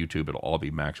 and YouTube, it'll all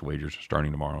be Max Wagers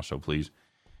starting tomorrow. So please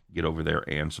get over there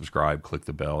and subscribe, click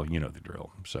the bell. You know the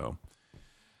drill. So,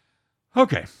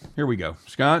 okay, here we go.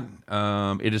 Scott,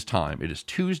 it is time. It is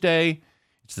Tuesday.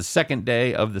 It's the second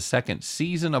day of the second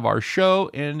season of our show,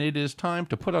 and it is time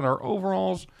to put on our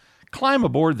overalls, climb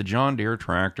aboard the John Deere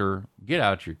tractor, get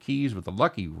out your keys with the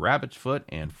lucky rabbit's foot,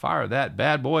 and fire that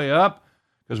bad boy up.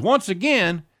 Because once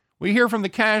again, we hear from the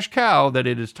cash cow that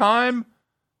it is time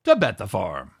to bet the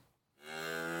farm.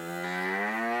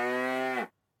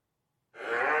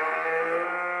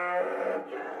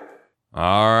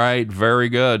 All right, very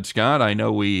good, Scott. I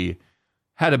know we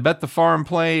Had a Bet the Farm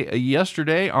play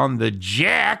yesterday on the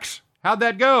Jacks. How'd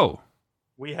that go?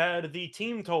 We had the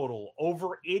team total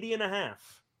over 80.5,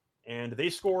 and they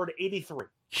scored 83.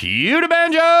 Cue the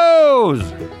banjos!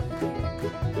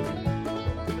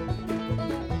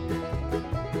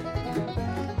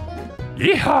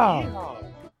 Yeehaw!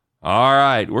 All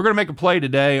right, we're going to make a play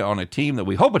today on a team that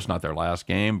we hope it's not their last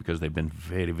game because they've been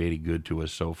very, very good to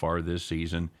us so far this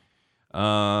season.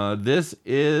 This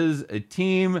is a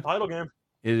team. Title game.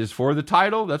 It is for the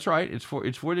title. That's right. It's for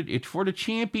the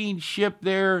championship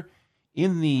there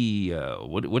in the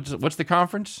what's the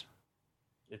conference?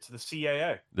 It's the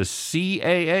CAA. The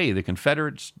CAA, the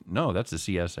Confederates. No, that's the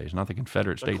CSA. It's not the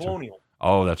Confederate States. The Colonial.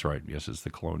 Oh, that's right. Yes, it's the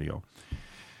Colonial.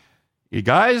 You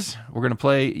guys, we're going to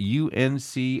play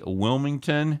UNC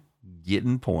Wilmington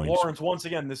getting points. Lawrence, once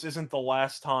again, this isn't the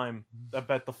last time that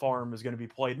Bet the Farm is going to be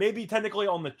played. Maybe technically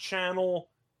on the channel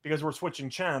because we're switching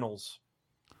channels,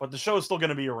 but the show is still going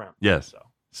to be around. Yes, so.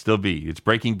 Still be. It's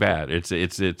Breaking Bad.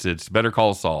 It's Better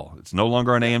Call Saul. It's no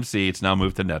longer on AMC. It's now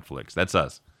moved to Netflix. That's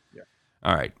us. Yeah.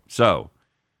 All right. So,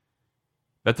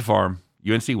 Bet the Farm,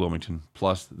 UNC Wilmington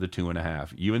plus the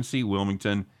 2.5. UNC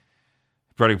Wilmington.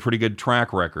 A pretty good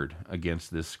track record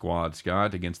against this squad,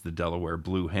 Scott, against the Delaware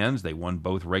Blue Hens. They won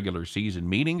both regular season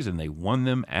meetings, and they won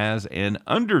them as an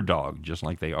underdog, just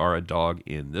like they are a dog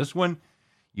in this one.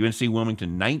 UNC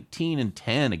Wilmington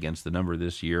 19-10 against the number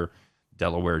this year.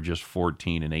 Delaware just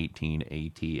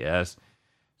 14-18 ATS. As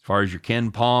far as your Ken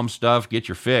Palm stuff, get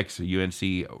your fix. UNC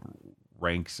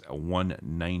ranks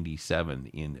 197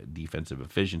 in defensive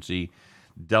efficiency.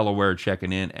 Delaware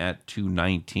checking in at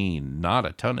 219. Not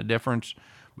a ton of difference,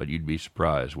 but you'd be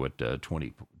surprised what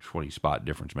 20 spot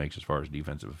difference makes as far as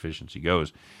defensive efficiency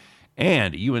goes.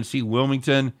 And UNC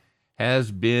Wilmington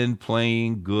has been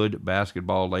playing good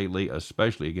basketball lately,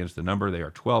 especially against the number. They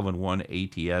are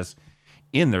 12-1 ATS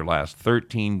in their last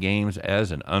 13 games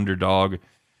as an underdog.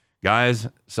 Guys,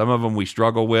 some of them we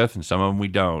struggle with and some of them we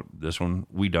don't. This one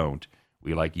we don't.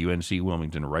 We like UNC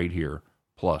Wilmington right here,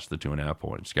 plus the 2.5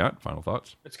 points. Scott, final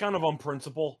thoughts? It's kind of on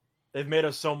principle. They've made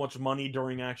us so much money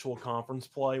during actual conference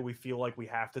play. We feel like we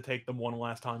have to take them one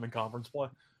last time in conference play.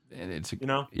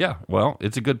 And Yeah, well,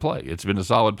 it's a good play. It's been a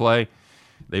solid play.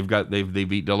 They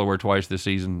beat Delaware twice this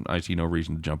season. I see no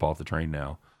reason to jump off the train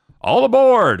now. All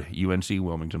aboard! UNC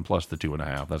Wilmington plus the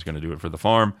 2.5. That's going to do it for the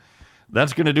farm.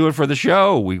 That's going to do it for the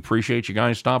show. We appreciate you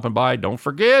guys stopping by. Don't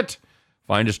forget,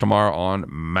 find us tomorrow on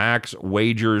Max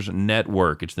Wagers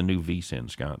Network. It's the new VSiN,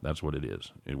 Scott. That's what it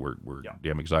is. We're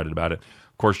damn excited about it.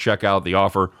 Of course, check out the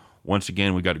offer. Once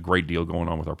again, we got a great deal going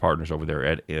on with our partners over there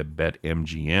at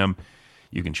BetMGM.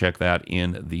 You can check that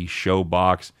in the show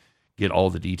box. Get all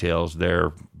the details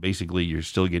there. Basically, you're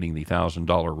still getting the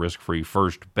 $1,000 risk-free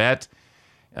first bet.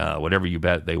 Whatever you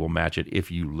bet, they will match it if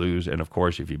you lose. And, of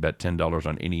course, if you bet $10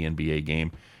 on any NBA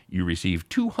game, you receive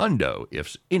 $200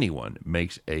 if anyone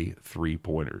makes a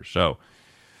three-pointer. So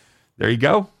there you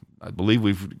go. I believe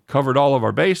we've covered all of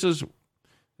our bases.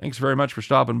 Thanks very much for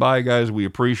stopping by, guys. We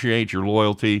appreciate your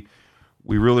loyalty.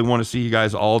 We really want to see you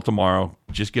guys all tomorrow.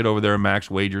 Just get over there at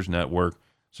Max Wagers Network.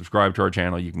 Subscribe to our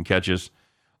channel. You can catch us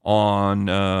on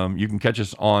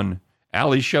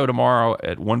Allie's show tomorrow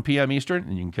at 1 p.m. Eastern,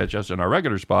 and you can catch us in our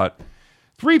regular spot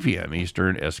 3 p.m.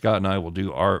 Eastern, as Scott and I will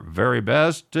do our very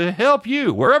best to help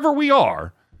you wherever we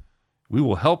are. We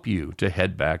will help you to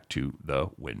head back to the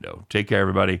window. Take care,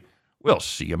 everybody. We'll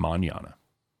see you mañana.